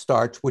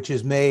starts, which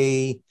is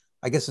May,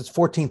 I guess it's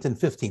 14th and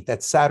 15th.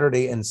 That's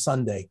Saturday and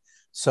Sunday.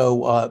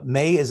 So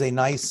May is a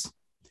nice,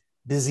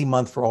 busy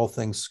month for all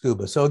things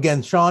scuba. So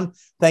again, Sean,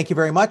 thank you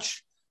very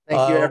much.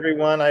 Thank you,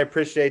 everyone. I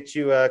appreciate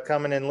you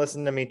coming and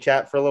listening to me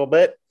chat for a little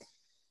bit.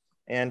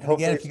 And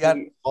hopefully again, if you got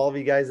all of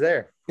you guys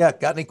there. Yeah,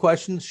 got any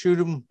questions, shoot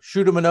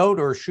them a note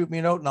or shoot me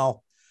a note and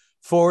I'll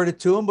forward it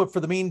to them. But for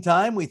the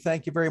meantime, we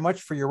thank you very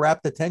much for your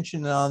rapt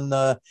attention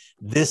on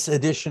this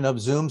edition of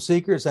Zoom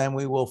Seekers, and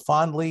we will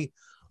fondly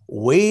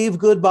wave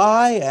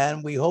goodbye,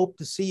 and we hope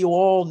to see you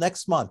all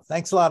next month.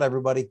 Thanks a lot,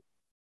 everybody.